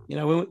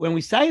 When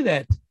we say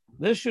that,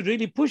 this should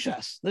really push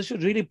us. This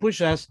should really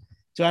push us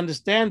to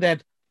understand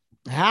that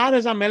how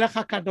does HaMelech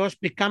HaKadosh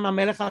become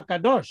HaMelech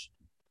HaKadosh?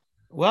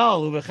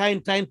 Well, we've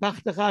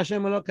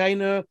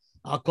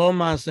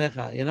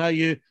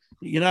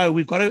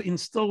got to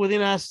instill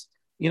within us,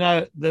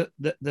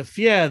 the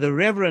fear, the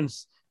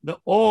reverence, the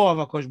awe of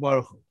HaKadosh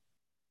Baruch Hu.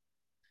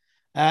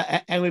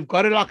 And we've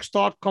got to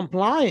start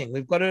complying.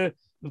 We've got to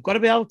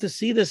be able to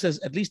see this as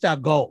at least our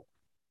goal.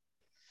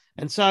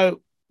 And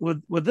so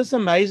with this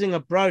amazing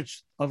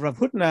approach of Rav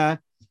Hutner,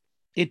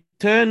 it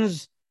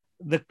turns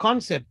the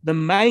concept, the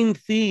main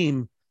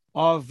theme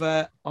of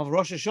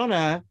Rosh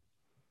Hashanah,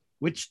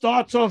 which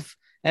starts off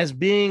as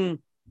being,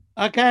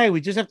 okay,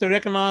 we just have to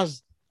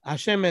recognize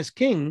Hashem as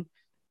king,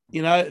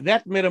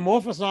 that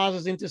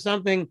metamorphosizes into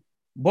something,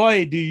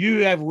 boy, do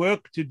you have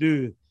work to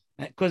do.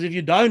 Because if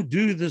you don't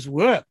do this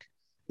work,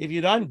 if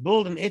you don't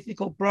build an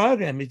ethical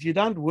program, if you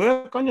don't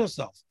work on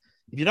yourself,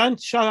 if you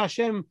don't show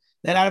Hashem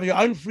that out of your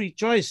own free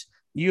choice,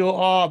 you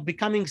are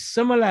becoming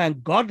similar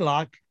and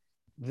godlike,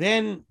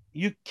 then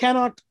you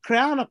cannot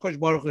crown HaKadosh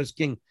Baruch Hu as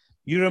king.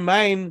 You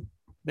remain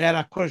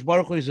that HaKadosh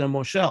Baruch Hu is a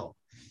moshel.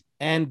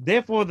 And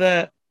therefore,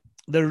 the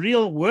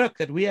real work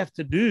that we have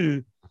to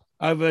do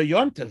over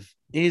Yontif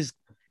is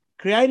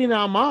creating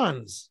our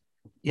minds,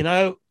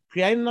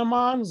 creating our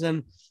minds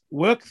and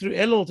work through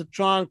Elul to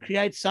try and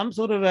create some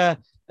sort of a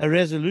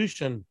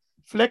resolution,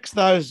 flex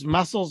those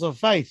muscles of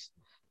faith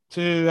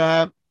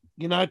to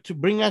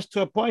bring us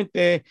to a point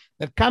there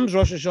that comes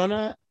Rosh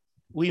Hashanah,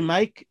 we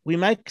make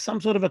some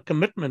sort of a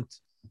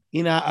commitment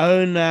in our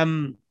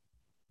own,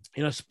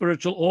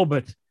 spiritual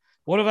orbit.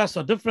 All of us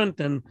are different,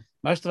 and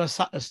most of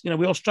us,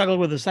 we all struggle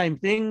with the same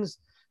things,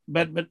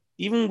 but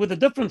even with the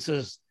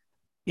differences,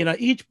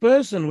 each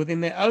person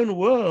within their own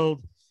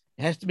world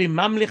has to be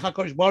mamlich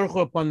HaKadosh Baruch Hu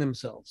upon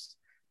themselves.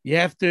 You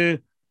have to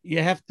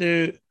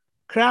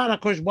crown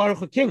HaKadosh Baruch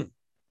Hu king.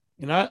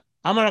 Amar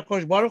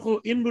HaKadosh Baruch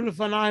Hu imru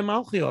lefanai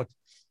malchiot.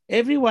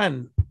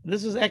 Everyone,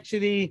 this is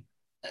actually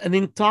an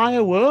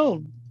entire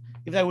world.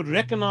 If they would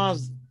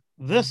recognize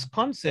this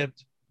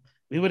concept,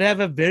 we would have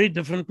a very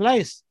different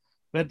place.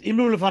 But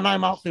imru lefanai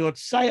malchiot,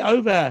 say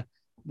over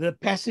the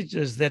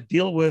passages that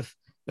deal with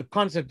the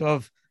concept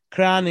of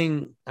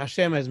crowning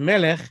Hashem as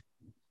Melech,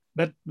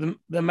 but the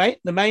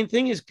main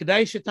thing is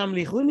Kedai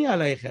shetamlichuni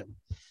aleichem.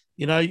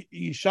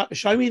 You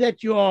show me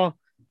that you are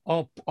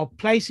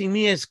placing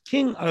me as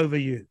king over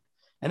you,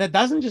 and it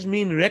doesn't just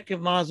mean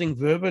recognizing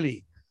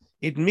verbally.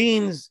 It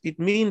means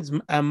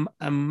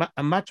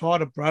a much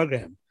harder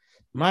program.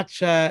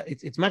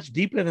 It's much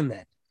deeper than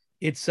that.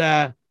 It's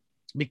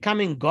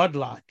becoming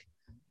godlike.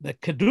 The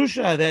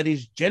kedusha that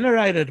is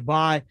generated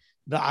by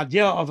the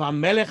idea of a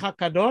Melech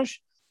HaKadosh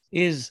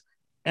is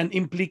an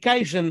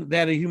implication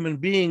that a human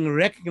being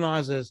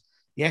recognizes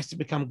he has to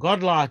become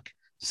godlike,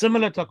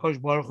 similar to HaKadosh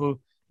Baruch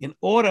Hu, in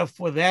order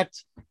for that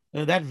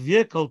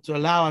vehicle to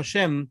allow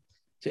Hashem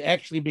to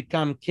actually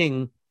become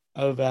king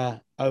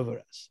over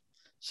us.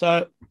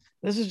 So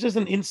this is just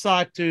an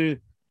insight to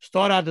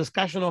start our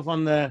discussion off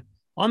on the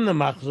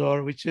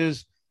Machzor, which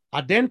is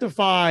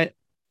identify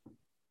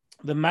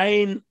the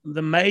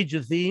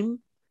major theme,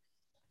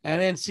 and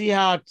then see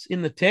how it's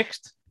in the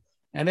text,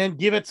 and then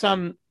give it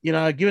some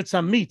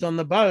meat on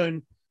the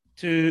bone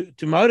to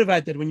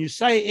motivate that when you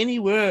say any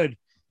word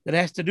that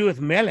has to do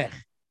with Melech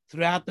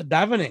throughout the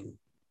davening,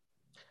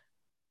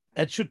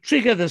 it should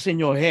trigger this in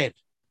your head.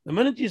 The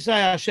minute you say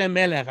Hashem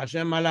Melech,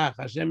 Hashem Malach,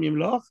 Hashem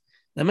Yimloch,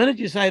 the minute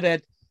you say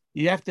that,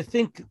 you have to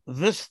think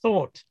this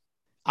thought.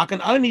 I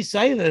can only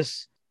say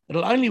this,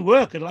 it'll only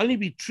work, it'll only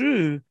be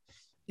true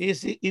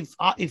is if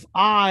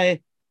I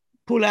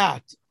pull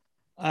out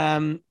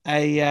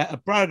a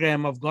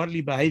program of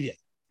godly behavior.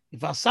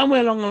 If I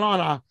somewhere along the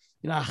line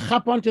I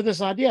hop onto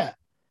this idea,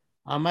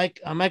 I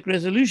make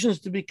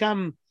resolutions to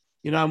become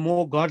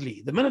more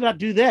godly. The minute I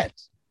do that,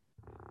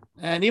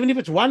 and even if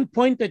it's one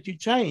point that you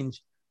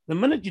change, the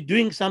minute you're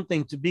doing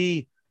something to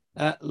be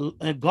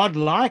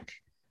godlike,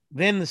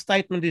 then the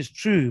statement is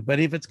true. But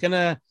if it's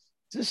gonna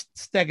just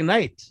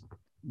stagnate,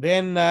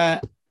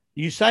 then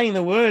you're saying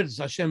the words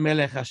Hashem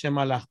Melech, Hashem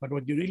Malach, but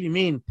what you really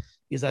mean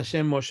is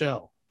Hashem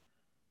Moshel.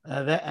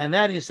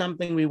 That is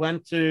something we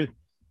want to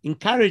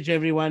encourage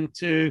everyone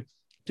to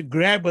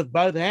grab with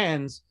both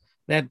hands,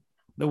 that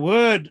the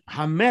word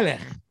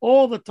Hamelech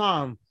all the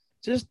time,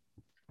 just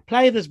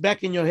play this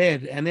back in your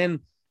head, and then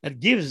it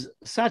gives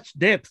such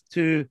depth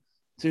to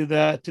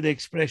the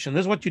expression.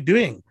 This is what you're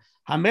doing.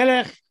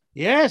 Hamelech,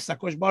 yes,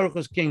 HaKadosh Baruch Hu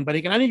is king, but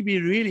he can only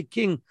be really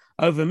king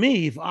over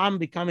me if I'm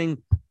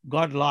becoming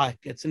godlike.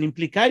 It's an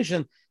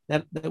implication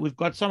that we've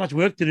got so much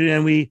work to do,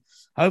 and we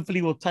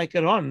hopefully will take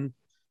it on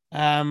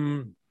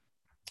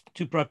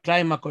to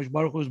proclaim HaKadosh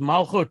Baruch Hu's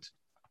Malchut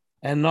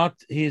and not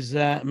his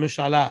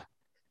Mishalah.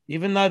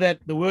 Even though that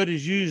the word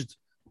is used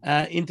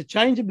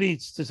interchangeably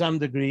to some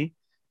degree,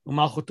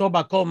 Malchuto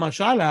Bakol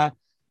Mashala,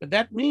 but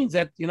that means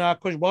that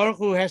HaKadosh Baruch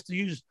Hu has to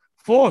use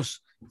force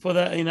for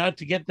the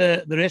to get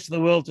the rest of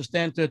the world to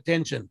stand to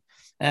attention,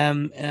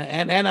 and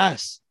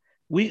us.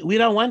 We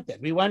don't want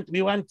that. We don't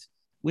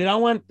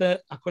want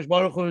the HaKadosh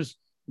Baruch Hu's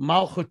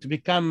Malchut to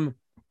become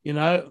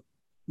a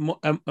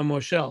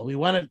Moshel. We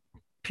want it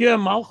pure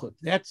Malchut.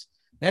 That's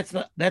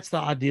the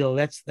ideal.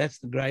 That's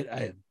the great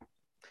aim.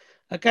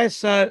 Okay,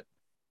 so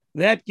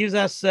that gives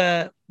us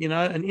an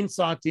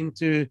insight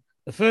into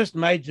the first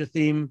major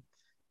theme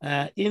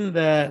in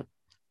the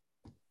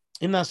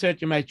Aseret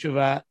Yemei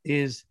Teshuvah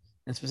is,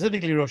 and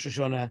specifically Rosh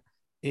Hashanah,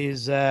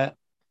 is Imru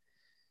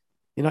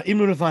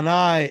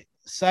Lefanai,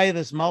 say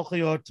this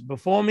Malchiot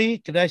before me,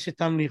 Kedei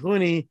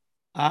shetamlichuni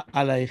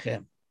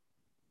aleichem.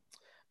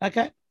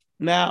 Okay,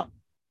 now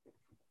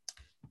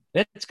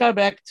Let's go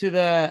back to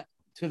the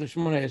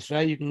Shemona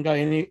Esrei. You can go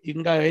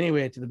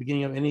anywhere to the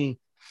beginning of any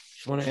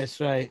Shemona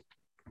Esrei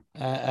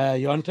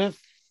Yontif.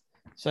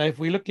 So if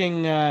we're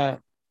looking at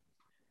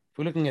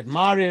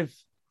Mariv,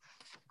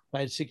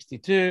 page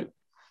 62.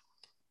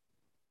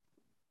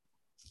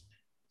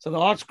 So the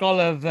Art Scroll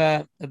have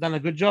done a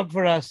good job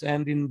for us,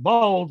 and in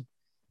bold,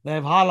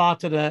 they've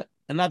highlighted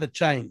another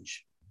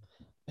change.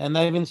 And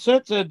they've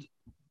inserted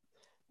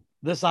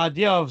this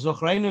idea of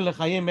Zochreinu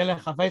lechayim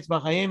melech chafetz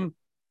b'chayim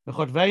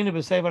v'chotveinu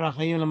b'sefer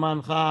hachayim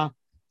lemancha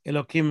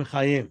elokim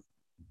chayim.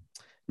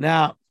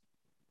 Now,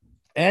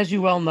 as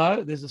you well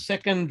know, there's a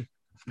second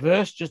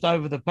verse just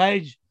over the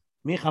page.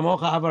 Mi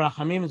chamocha avar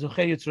rachamim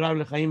zocher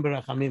yitzurav lechayim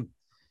b'rachamim.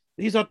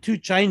 These are two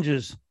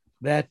changes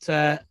that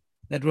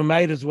were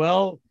made as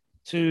well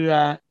to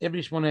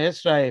every Shemona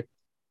Esrei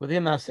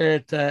within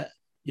Aseret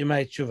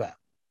Yemei Tshuva.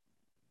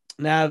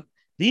 Now,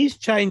 these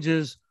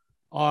changes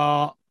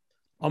are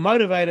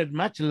motivated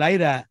much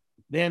later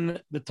than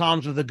the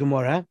times of the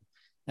Gemara.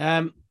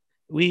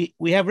 We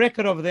have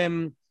record of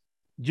them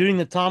during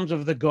the times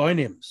of the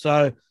Gaonim.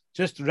 So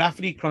just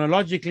roughly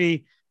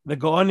chronologically, the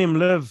Gaonim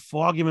live,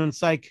 for argument's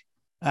sake,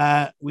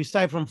 we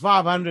say from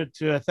 500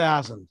 to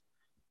 1,000.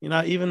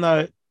 Even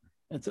though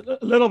it's a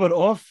little bit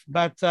off,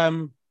 but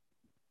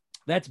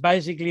that's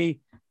basically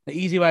the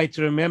easy way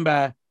to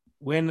remember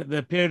when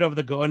the period of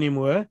the Gaonim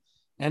were.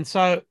 And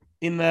so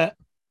in the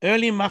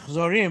early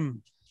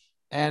Machzorim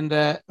and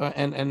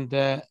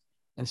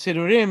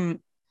Sidurim,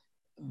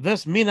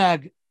 this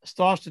minhag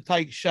starts to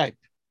take shape.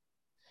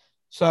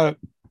 So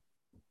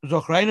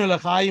Zochreinu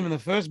lechayim in the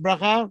first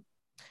bracha,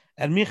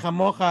 and Mi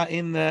chamocha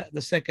in the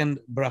second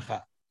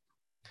bracha.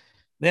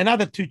 There are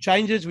another two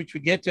changes which we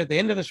get to at the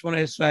end of the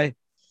Shemona Esrei,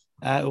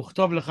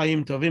 Uchtov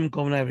lechayim tovim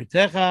komnei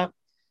v'techa,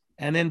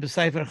 and then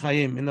B'sefer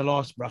Chayim in the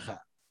last bracha.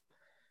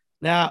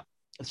 Now,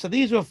 so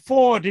these were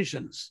four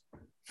additions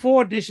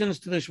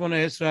to the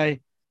Shemona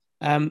Esrei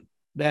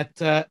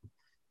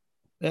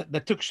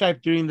that took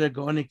shape during the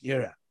Gaonic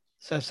era.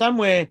 So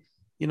somewhere,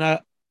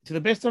 to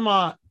the best of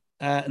my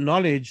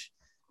knowledge,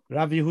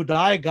 Rav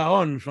Yehudai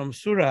Gaon from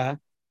Surah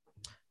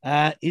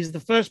is the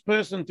first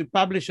person to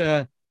publish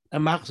a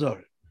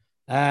Machzor.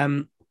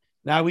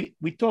 Now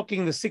we're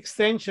talking the 6th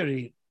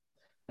century,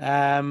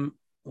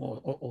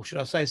 or should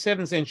I say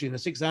 7th century, in the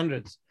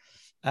 600s.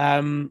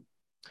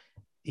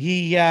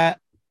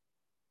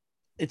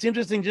 It's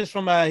interesting just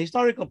from a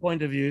historical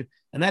point of view,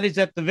 and that is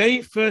that the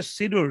very first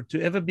Siddur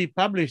to ever be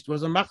published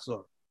was a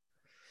Machzor.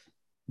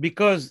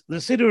 Because the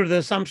Siddur, the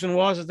assumption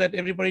was that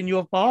everybody knew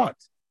of heart.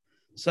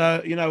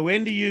 So,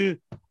 when do you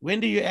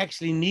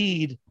actually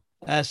need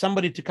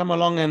somebody to come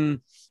along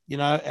and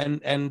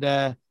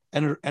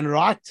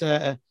write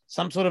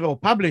some sort of, or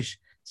publish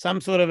some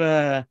sort of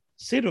a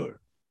Siddur,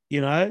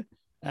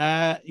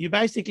 you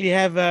basically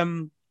have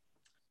the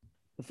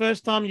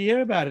first time you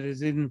hear about it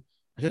is in,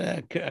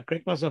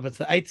 correct myself, it's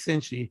the 8th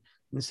century,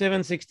 in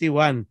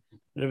 761.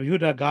 Rabbi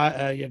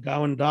Yehuda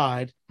Gaon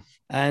died,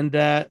 and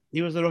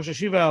he was the Rosh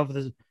Hashiva of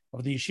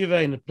the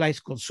yeshiva in a place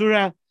called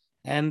Surah,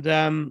 and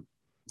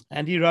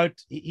he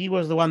wrote. He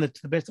was the one that,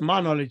 to the best of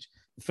my knowledge,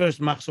 the first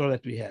Machzor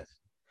that we have.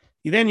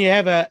 Then you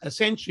have a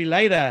century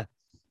later,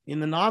 in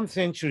the 9th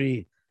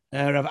century,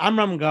 Rav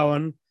Amram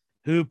Gaon,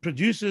 who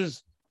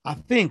produces, I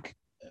think,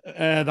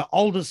 the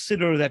oldest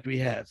Siddur that we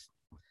have.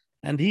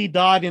 And he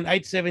died in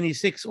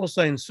 876,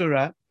 also in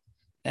Surah.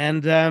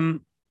 And,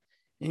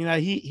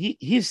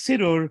 his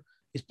Siddur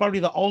is probably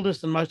the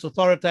oldest and most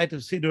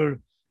authoritative Siddur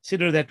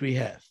that we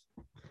have.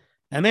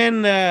 And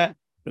then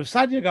Rav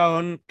Sadia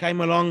Gaon came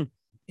along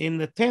in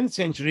the 10th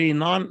century.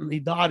 He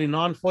died in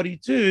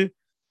 942.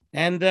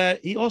 And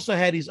he also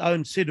had his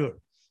own Siddur.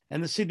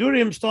 And the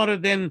Siddurim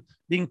started then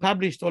being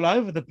published all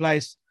over the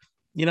place,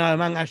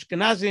 among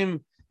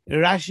Ashkenazim,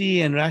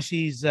 Rashi and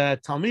Rashi's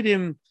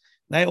Talmidim.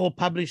 They all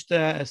published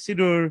a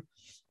Siddur,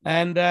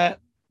 and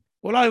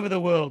all over the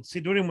world,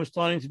 Siddurim was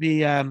starting to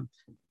be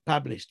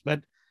published.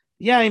 But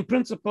in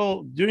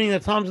principle, during the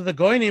times of the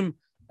Goinim,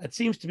 it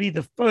seems to be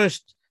the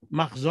first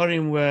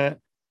Machzorim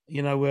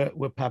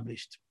were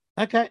published.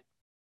 Okay.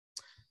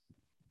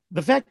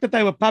 The fact that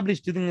they were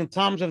published during the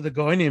times of the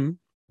Goinim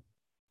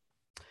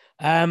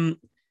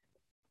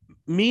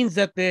means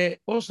that they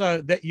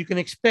also that you can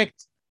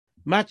expect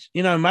much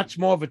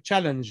more of a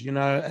challenge,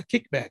 a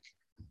kickback,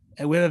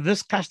 whether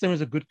this custom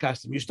is a good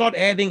custom. You start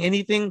adding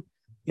anything,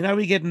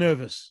 we get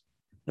nervous.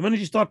 The minute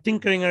you start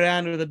tinkering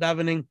around with the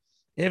davening,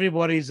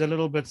 everybody's a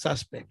little bit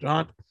suspect,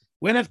 right?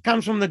 When it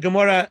comes from the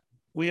Gemara,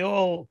 we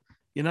all,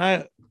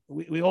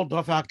 we all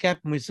doff our cap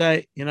and we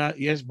say,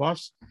 yes,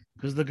 boss,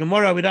 because the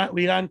Gemara,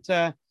 we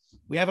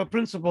have a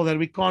principle that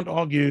we can't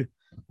argue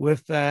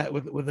with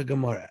the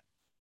Gemara.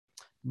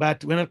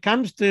 But when it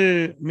comes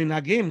to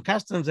minhagim,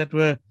 customs that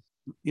were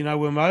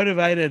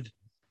motivated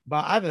by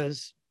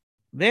others,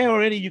 there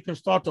already you can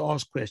start to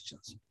ask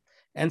questions.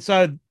 And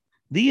so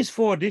these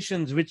four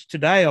additions, which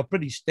today are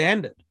pretty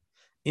standard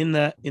in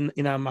our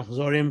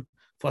Machzorim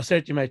for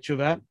Aseret Yemei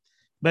Tshuva,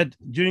 but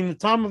during the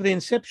time of the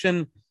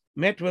inception,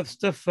 met with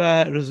stiff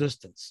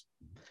resistance.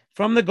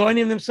 from the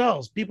Goinim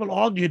themselves. People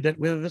argued that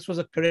whether this was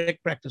a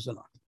correct practice or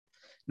not.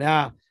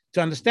 Now,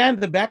 to understand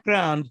the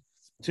background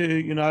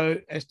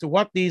as to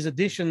what these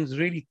additions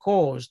really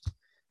caused,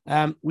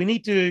 we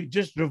need to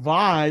just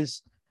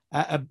revise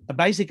a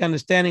basic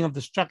understanding of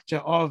the structure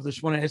of the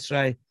Shemona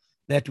Esrei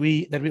that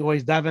we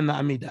always daven the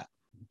Amidah.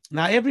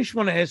 Now, every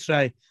Shemona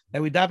Esrei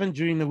that we daven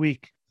during the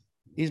week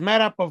is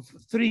made up of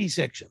 3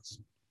 sections.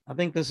 I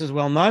think this is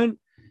well known.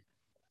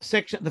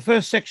 The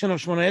first section of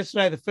Shemona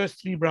Esrei, the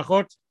first 3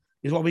 brachot,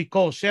 is what we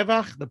call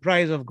Shevach, the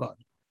praise of God.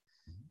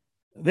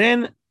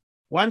 Then,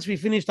 once we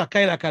finish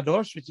Takel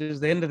HaKadosh, which is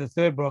the end of the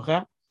 3rd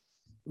bracha,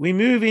 we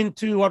move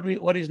into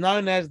what is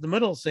known as the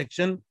middle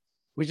section,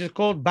 which is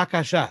called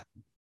Bakasha,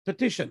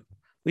 petition.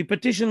 We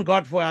petition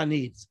God for our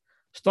needs,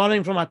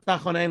 starting from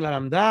Atachonen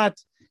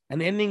Laramdat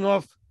and ending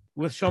off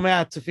with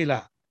Shomea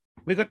Tefillah.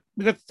 We got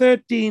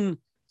 13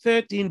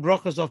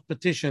 brachas of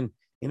petition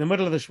in the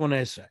middle of the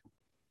Shemona Esrei.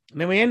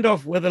 And then we end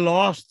off with the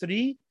last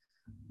 3.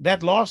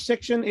 That last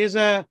section is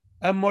a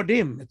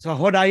modim. It's a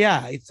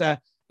hodaya. It's a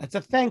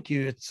thank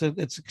you.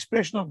 It's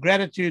expression of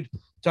gratitude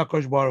to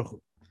HaKadosh Baruch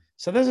Hu.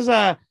 So this is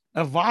a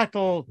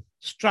vital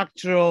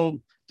structural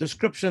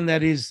description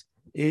that is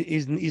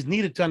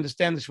needed to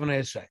understand the Shemona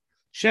Esrei.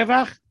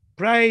 Shevach,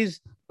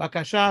 praise,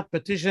 bakasha,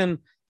 petition,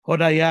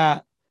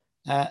 hodaya,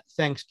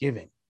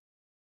 thanksgiving.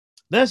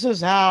 This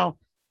is how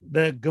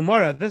the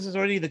Gemara, this is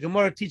already the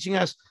Gemara teaching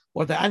us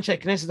what the Anshe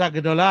Knesset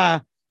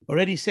HaGedolah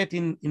already set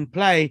in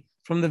play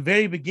from the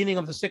very beginning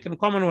of the Second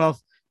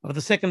Commonwealth, of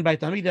the Second Beit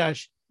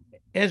HaMikdash,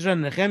 Ezra,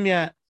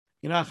 Nehemiah,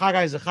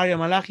 Haggai, Zechariah,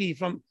 Malachi.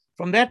 From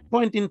that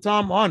point in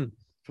time on,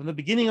 from the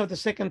beginning of the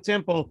Second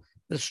Temple,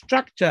 the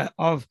structure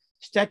of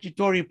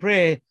statutory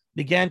prayer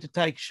began to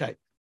take shape.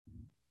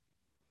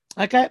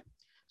 Okay,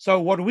 so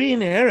what we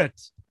inherit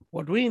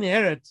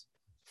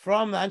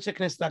from the Anshe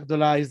Knesset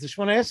HaGedolah is the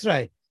Shemona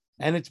Esrei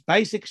and its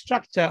basic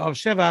structure of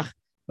Shevach,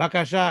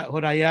 Bakasha,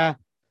 Hodaya,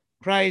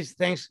 praise,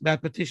 thanks,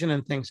 petition,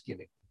 and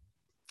thanksgiving.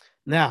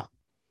 Now,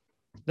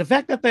 the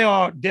fact that there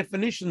are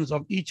definitions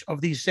of each of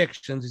these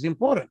sections is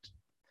important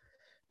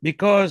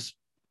because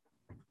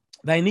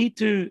they need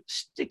to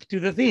stick to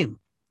the theme.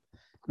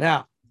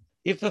 Now,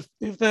 if the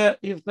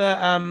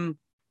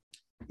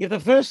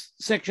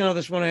first section of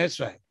the Shemona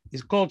Esrei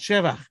is called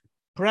Shevach,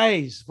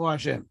 praise for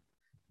Hashem,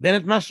 then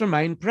it must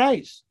remain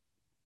praise.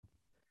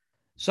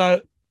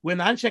 So when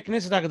the Anshe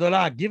Knesset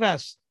HaGedolah give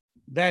us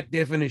that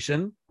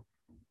definition,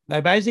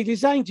 they're basically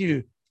saying to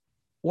you,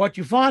 what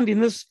you find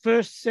in this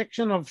first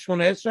section of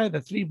Shemona Esrei,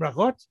 the 3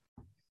 brachot,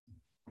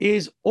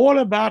 is all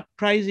about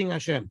praising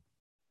Hashem.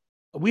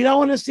 We don't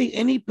want to see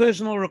any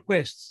personal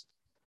requests,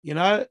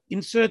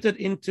 inserted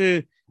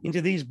into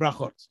these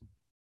brachot.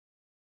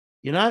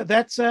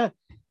 That's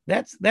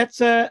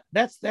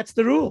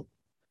the rule.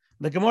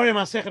 The Gemara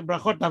Masechet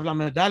Brachot Daf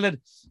Lamed Daled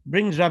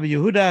brings Rabbi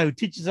Yehuda, who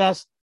teaches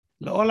us,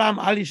 Le'olam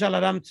al yishal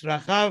adam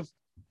tzrachav.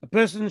 A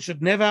person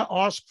should never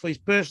ask for his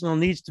personal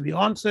needs to be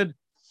answered.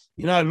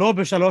 Lo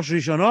b'shalosh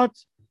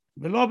rishonot,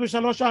 v'lo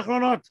b'shalosh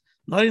achronot.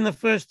 Not in the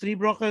first 3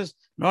 brachas,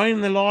 not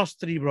in the last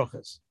 3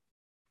 brachas.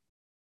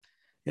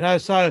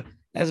 So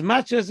as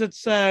much as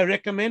it's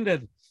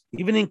recommended,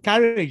 even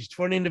encouraged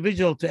for an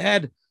individual to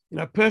add,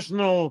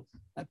 personal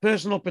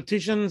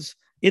petitions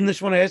in the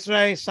Shemona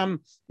Esrei, some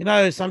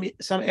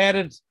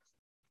added,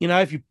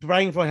 if you're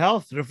praying for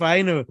health,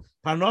 Rafa'inu,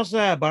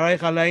 Parnosa,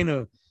 Baruch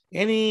Aleinu,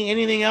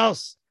 anything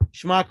else,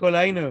 Shema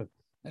Koleinu.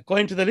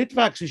 According to the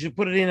Litvaks, you should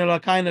put it in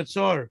Elokai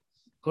Netzor,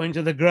 according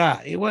to the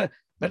Gra.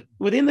 But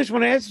within the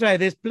Shemona Esrei,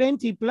 there's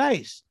plenty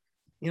place,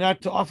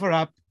 to offer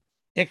up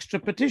extra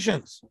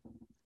petitions.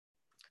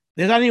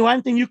 There's only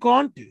one thing you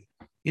can't do,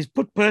 is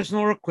put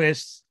personal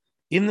requests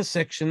in the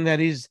section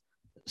that is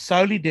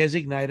solely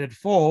designated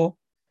for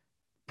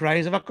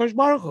praise of HaKadosh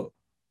Baruch Hu.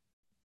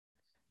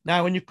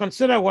 Now, when you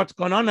consider what's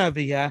going on over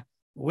here,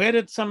 where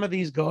did some of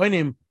these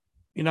Goinim,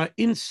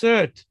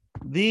 insert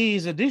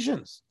these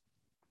additions?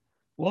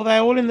 Well,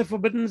 they're all in the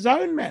forbidden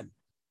zone, man.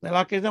 They're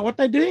like, what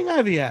they're doing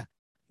over here?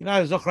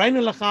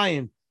 Zochreinu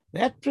l'chaim.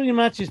 That pretty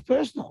much is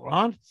personal,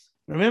 right?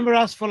 Remember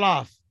us for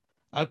life,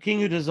 our King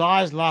who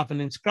desires life,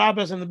 and inscribe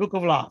us in the book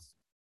of life.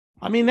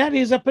 I mean, that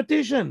is a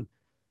petition.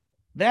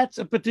 That's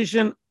a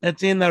petition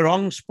that's in the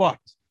wrong spot.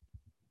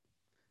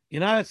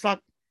 It's like,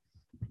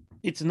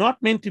 it's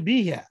not meant to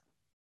be here.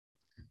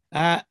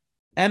 And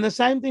the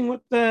same thing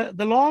with the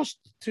last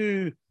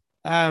 2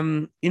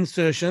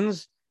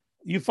 insertions.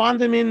 You find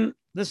them in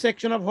the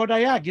section of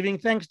Hodaya, giving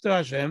thanks to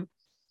Hashem,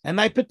 and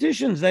they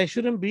petitions, they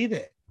shouldn't be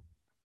there.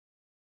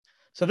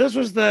 So this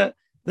is the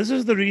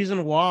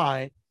reason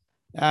why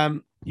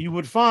you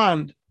would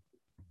find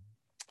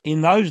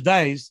in those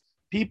days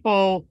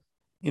people,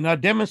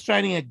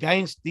 demonstrating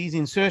against these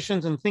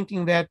insertions and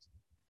thinking that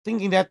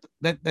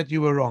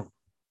you were wrong.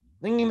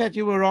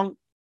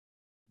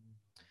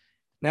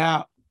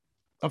 Now,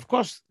 of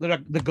course, the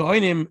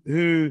Goinim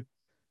who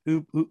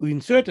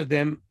inserted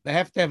them, they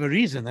have to have a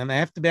reason and they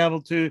have to be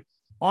able to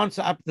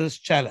answer up this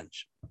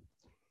challenge.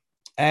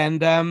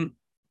 And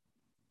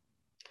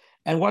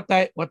what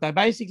they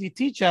basically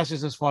teach us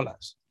is as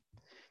follows.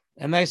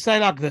 And they say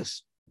like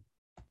this: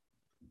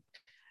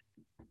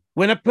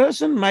 when a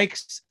person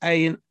makes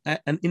an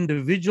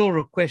individual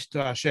request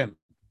to Hashem,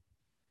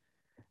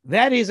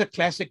 that is a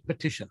classic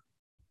petition.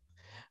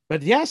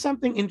 But here's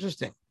something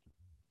interesting,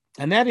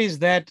 and that is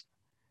that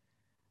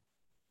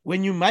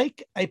when you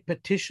make a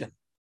petition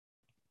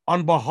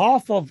on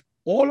behalf of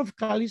all of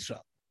Klal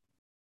Yisrael,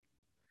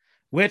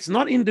 where it's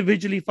not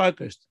individually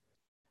focused,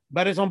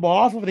 but it's on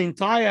behalf of the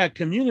entire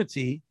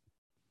community,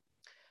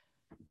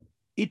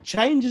 it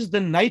changes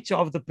the nature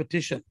of the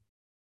petition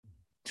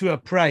to a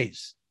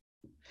praise.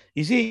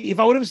 You see, if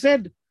I would have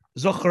said,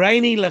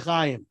 Zochreini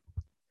L'chaim,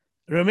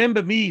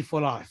 remember me for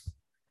life,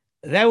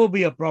 that would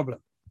be a problem.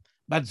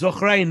 But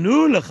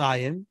Zochreinu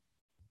L'chaim,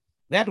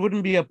 that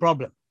wouldn't be a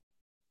problem.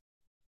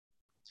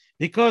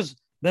 Because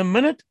the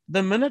minute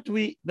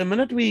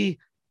we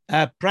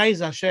praise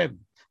Hashem,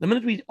 the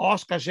minute we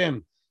ask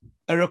Hashem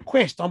a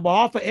request on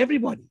behalf of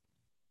everybody,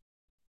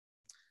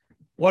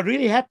 what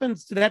really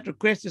happens to that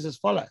request is as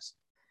follows.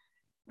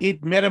 It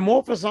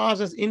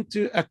metamorphosizes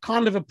into a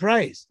kind of a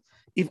praise.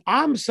 If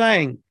I'm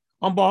saying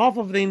on behalf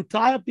of the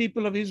entire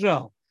people of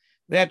Israel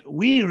that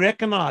we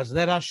recognize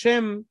that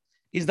Hashem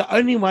is the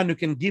only one who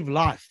can give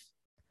life,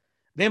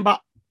 then by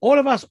all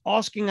of us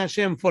asking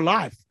Hashem for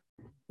life,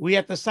 we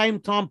at the same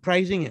time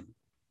praising him.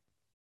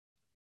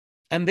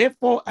 And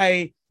therefore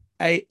a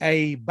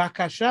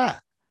bakasha,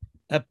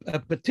 a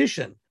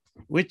petition,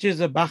 which is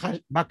a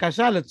bakasha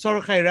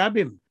letzorchei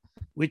rabim,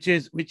 which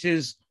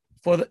is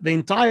for the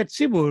entire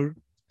tzibur,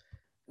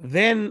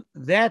 then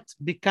that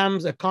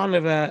becomes a kind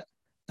of a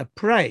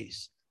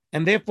praise.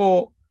 And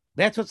therefore,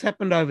 that's what's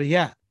happened over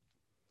here.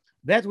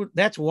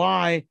 That's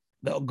why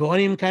the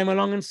Gonim came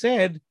along and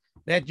said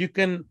that you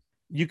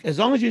as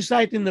long as you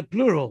say it in the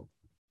plural,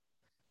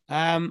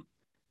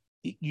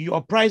 you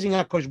are praising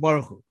HaKadosh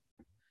Baruch Hu.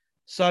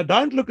 So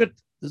don't look at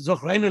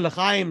Zochreinu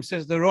L'chaim,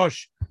 says the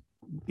Rosh,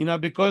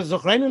 because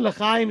Zochreinu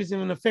L'chaim is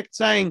in effect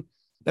saying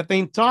that the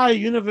entire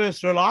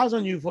universe relies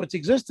on you for its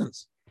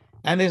existence.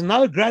 And there's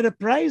no greater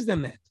praise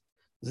than that.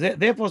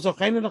 Therefore,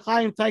 Zochreinu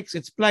L'chaim takes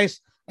its place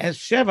as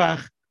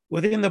Shevach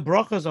within the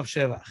brachas of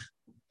Shevach.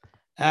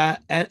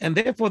 And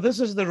therefore, this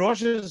is the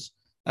Rosh's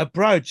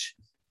approach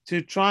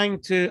to trying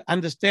to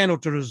understand or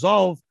to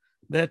resolve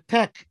the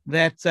attack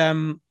that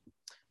the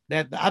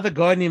other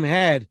Gonim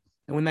had.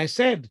 And when they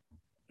said,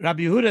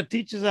 Rabbi Yehuda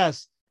teaches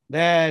us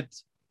that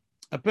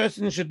a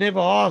person should never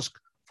ask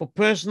for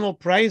personal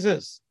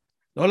praises.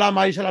 Not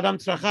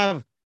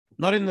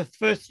in the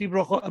first three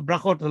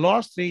brachot, the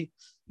last three.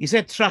 He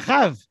said,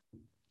 Trachav,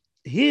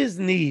 his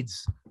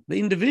needs, the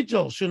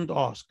individual shouldn't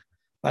ask.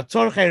 But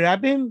Tzorchei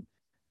Rabim,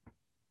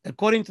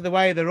 according to the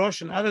way the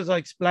Rosh and others are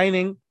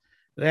explaining,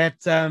 that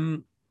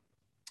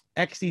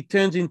actually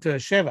turns into a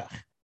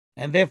Shevach.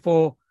 And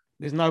therefore,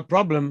 there's no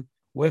problem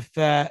with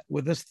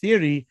this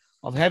theory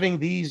of having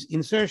these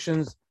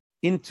insertions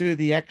into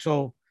the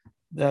actual,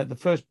 the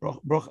first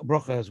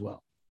bracha as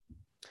well.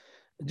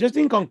 Just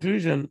in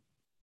conclusion,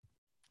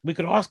 we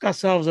could ask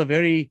ourselves a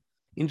very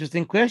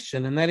interesting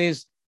question, and that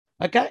is,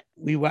 okay,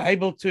 we were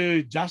able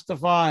to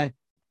justify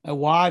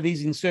why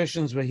these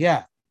insertions were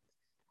here,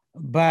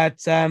 but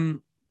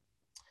Taka,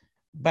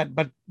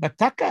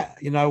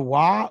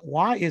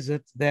 why is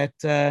it that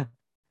the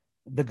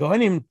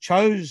Gonim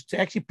chose to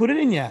actually put it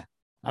in here?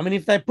 I mean,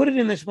 if they put it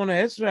in the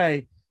Shemona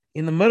Esrei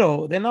in the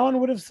middle, then no one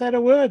would have said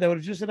a word. They would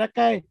have just said,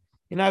 okay,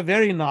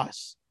 very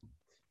nice,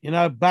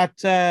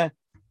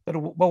 but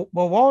what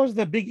was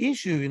the big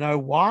issue?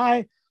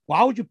 Why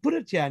would you put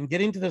it here and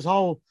get into this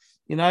whole,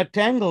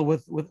 tangle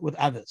with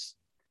others?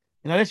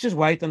 Let's just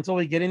wait until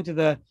we get into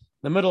the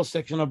middle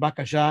section of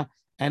Bakasha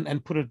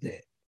and put it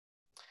there.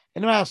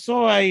 Anyway, I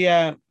saw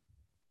a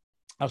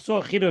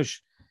chidush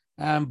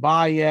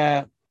by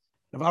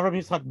Rav Avraham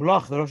Yitzchak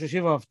Bloch, the Rosh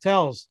Hashiva of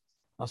Telz.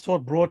 I saw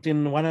it brought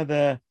in one of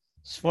the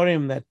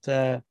Sforim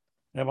that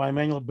Rabbi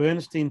Emanuel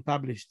Bernstein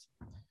published.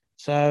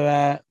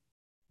 So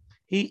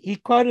he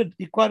quoted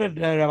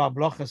Rabbi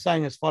Bloch as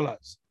saying as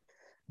follows: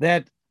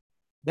 that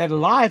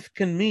life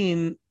can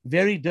mean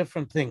very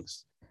different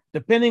things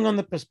depending on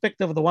the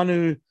perspective of the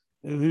one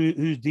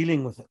who's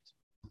dealing with it.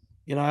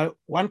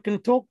 One can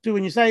talk to,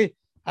 when you say,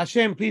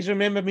 Hashem, please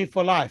remember me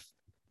for life.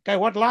 Okay,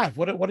 what life?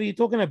 What are you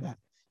talking about?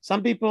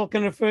 Some people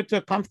can refer to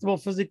a comfortable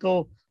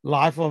physical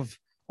life of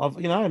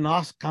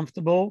nice,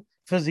 comfortable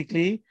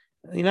physically.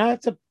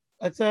 It's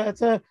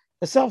a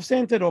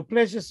self-centered or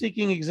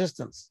pleasure-seeking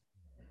existence.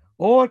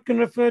 Or it can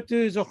refer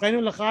to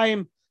Zochreinu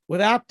L'chaim.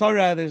 Without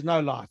Torah, there's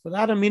no life.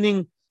 Without a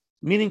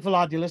meaningful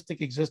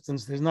idealistic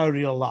existence, there's no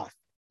real life.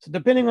 So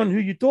depending on who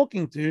you're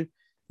talking to,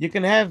 you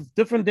can have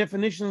different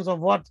definitions of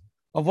what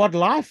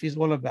life is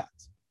all about.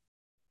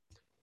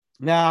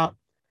 Now,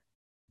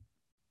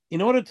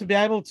 in order to be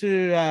able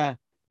to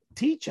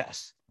teach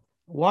us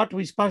what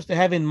we're supposed to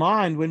have in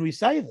mind when we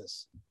say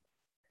this,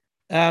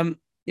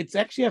 it's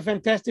actually a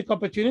fantastic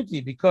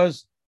opportunity,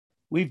 because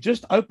we've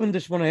just opened the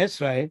Shemona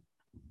Esrei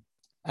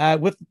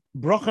with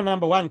bracha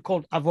number 1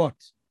 called Avot.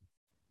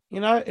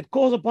 It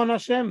calls upon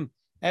Hashem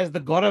as the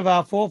God of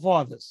our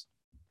forefathers.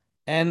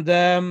 And,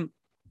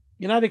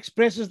 it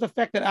expresses the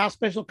fact that our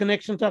special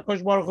connection to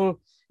HaKadosh Baruch Hu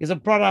is a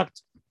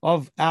product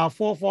of our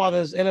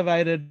forefathers'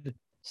 elevated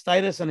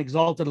status and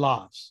exalted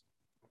lives.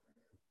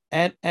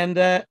 And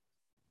the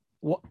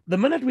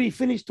minute we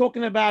finish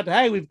talking about,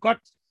 hey, we've got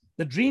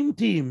the dream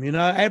team,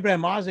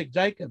 Abraham, Isaac,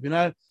 Jacob,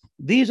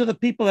 these are the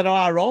people that are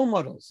our role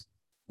models.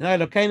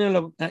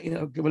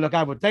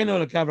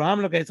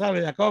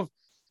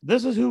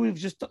 This is who we've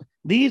just.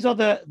 These are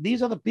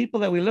the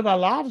people that we live our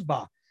lives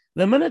by.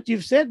 The minute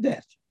you've said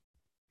that,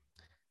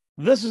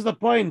 this is the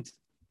point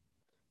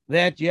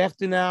that you have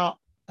to now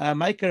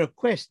make a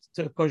request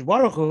to Akash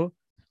Baruch Hu,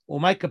 or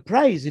make a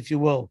praise, if you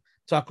will,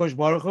 to Akash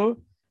Baruch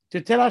Hu, to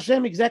tell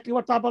Hashem exactly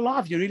what type of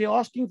life you're really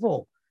asking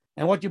for,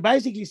 and what you're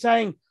basically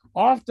saying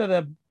after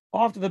the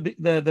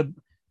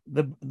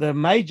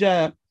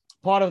major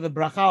part of the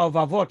bracha of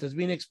Avot has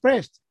been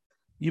expressed.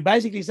 You're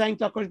basically saying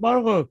to Akash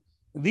Baruch Hu,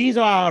 these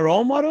are our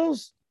role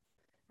models,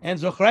 and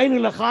Zochreinu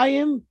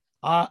L'chaim,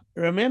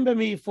 remember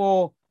me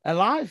for a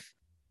life,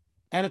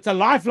 and it's a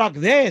life like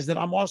theirs that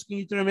I'm asking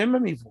you to remember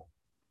me for.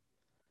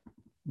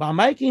 By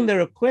making the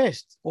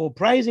request or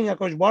praising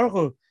Akash Baruch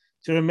Hu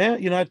to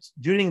remember,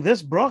 during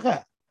this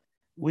bracha,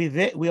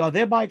 we are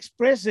thereby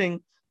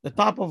expressing the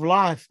type of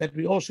life that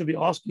we all should be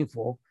asking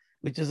for,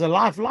 which is a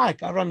life like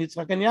Avraham,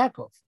 Yitzchak, and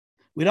Yaakov.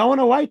 We don't want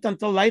to wait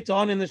until later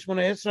on in the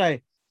Shemona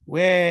Esrei,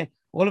 where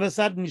all of a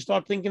sudden you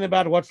start thinking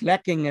about what's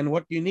lacking and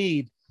what you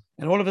need.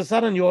 And all of a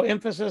sudden your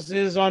emphasis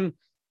is on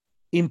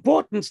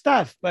important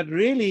stuff, but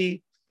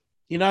really,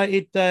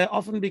 it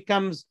often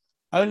becomes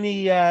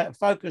only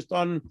focused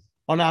on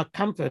our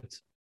comfort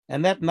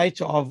and that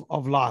nature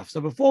of life. So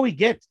before we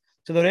get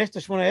to the rest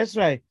of Shemona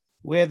Esrei,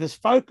 where this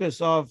focus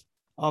of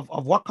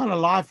what kind of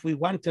life we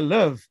want to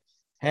live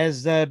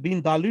has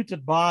been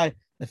diluted by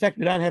the fact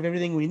we don't have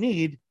everything we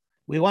need,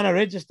 we want to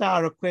register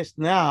our request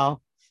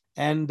now,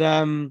 and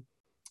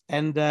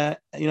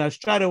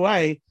straight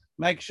away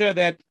make sure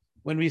that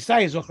when we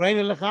say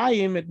Zochreinu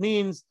L'chaim, it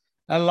means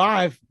a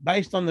life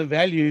based on the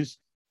values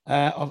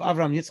of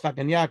Avraham, Yitzchak,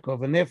 and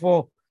Yaakov. And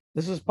therefore,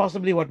 this is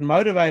possibly what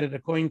motivated,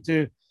 according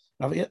to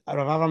Rav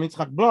Avraham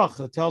Yitzchak Bloch,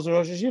 that tells the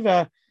Rosh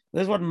Hashiva,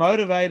 this is what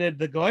motivated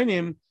the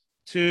Goinim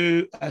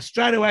to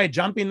straight away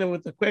jump in there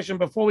with the question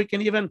before we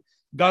can even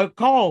go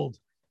cold,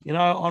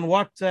 on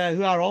what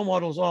who our role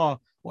models are,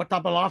 what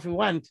type of life we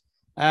want.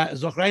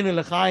 Zochreinu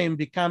L'chaim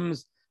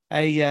becomes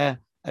a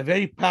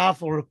very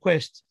powerful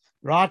request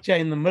right here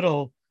in the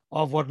middle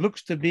of what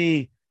looks to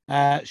be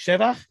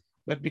Shevach,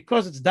 but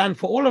because it's done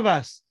for all of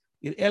us,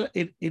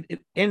 it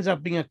ends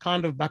up being a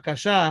kind of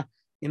bakasha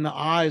in the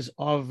eyes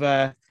of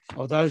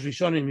those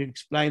Rishonim who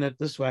explain it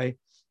this way,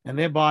 and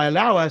thereby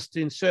allow us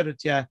to insert it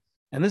here.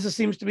 And this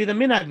seems to be the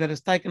minhag that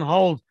has taken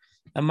hold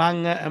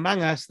among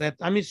us, that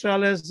Am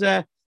Yisrael has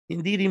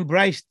indeed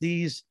embraced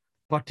these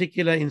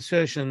particular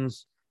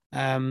insertions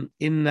in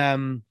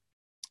the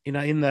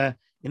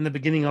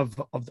beginning of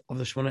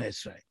the Shemona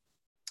Esrei.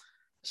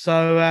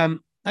 So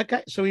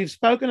so we've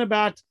spoken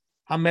about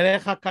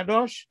HaMelech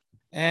HaKadosh,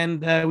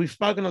 and we've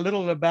spoken a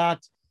little about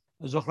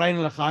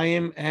Zochreinu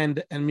L'chaim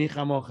and Mi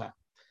Chamocha.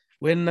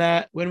 When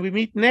we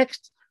meet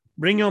next,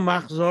 bring your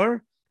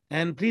machzor,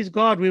 and please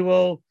God, we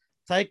will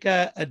take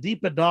a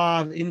deeper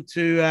dive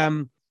into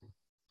the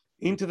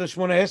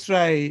Shemona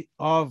Esrei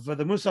of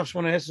the Musaf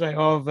Shemona Esrei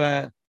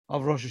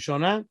of Rosh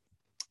Hashanah,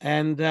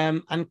 and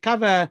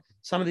uncover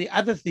some of the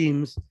other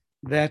themes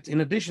that,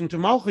 in addition to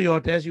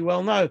Malchiyot, as you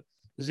well know,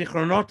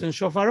 Zichronot and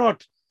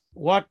Shofarot,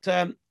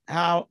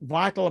 how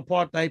vital a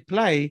part they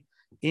play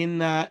in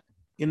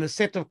the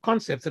set of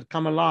concepts that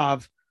come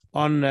alive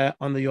on the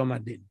Yom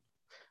Hadin.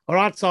 All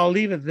right, so I'll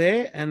leave it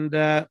there,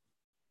 and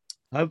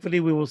hopefully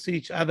we will see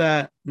each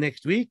other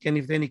next week. And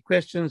if there are any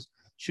questions,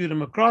 shoot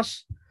them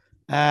across.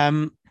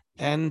 And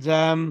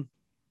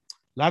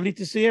lovely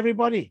to see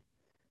everybody,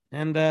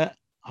 and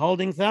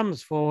holding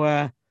thumbs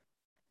for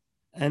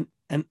an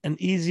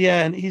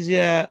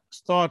easier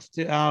start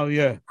to our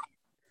year.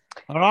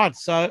 All right,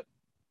 so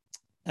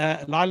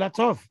Laila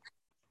Tov.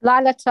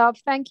 Laila Tov.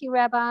 Thank you,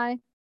 Rabbi.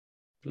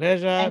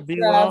 Pleasure. Thanks, Be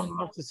well.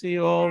 Nice to see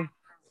you all.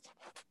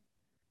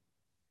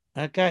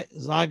 Okay,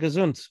 sei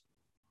gesund.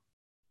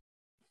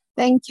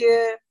 Thank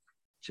you.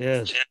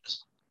 Cheers.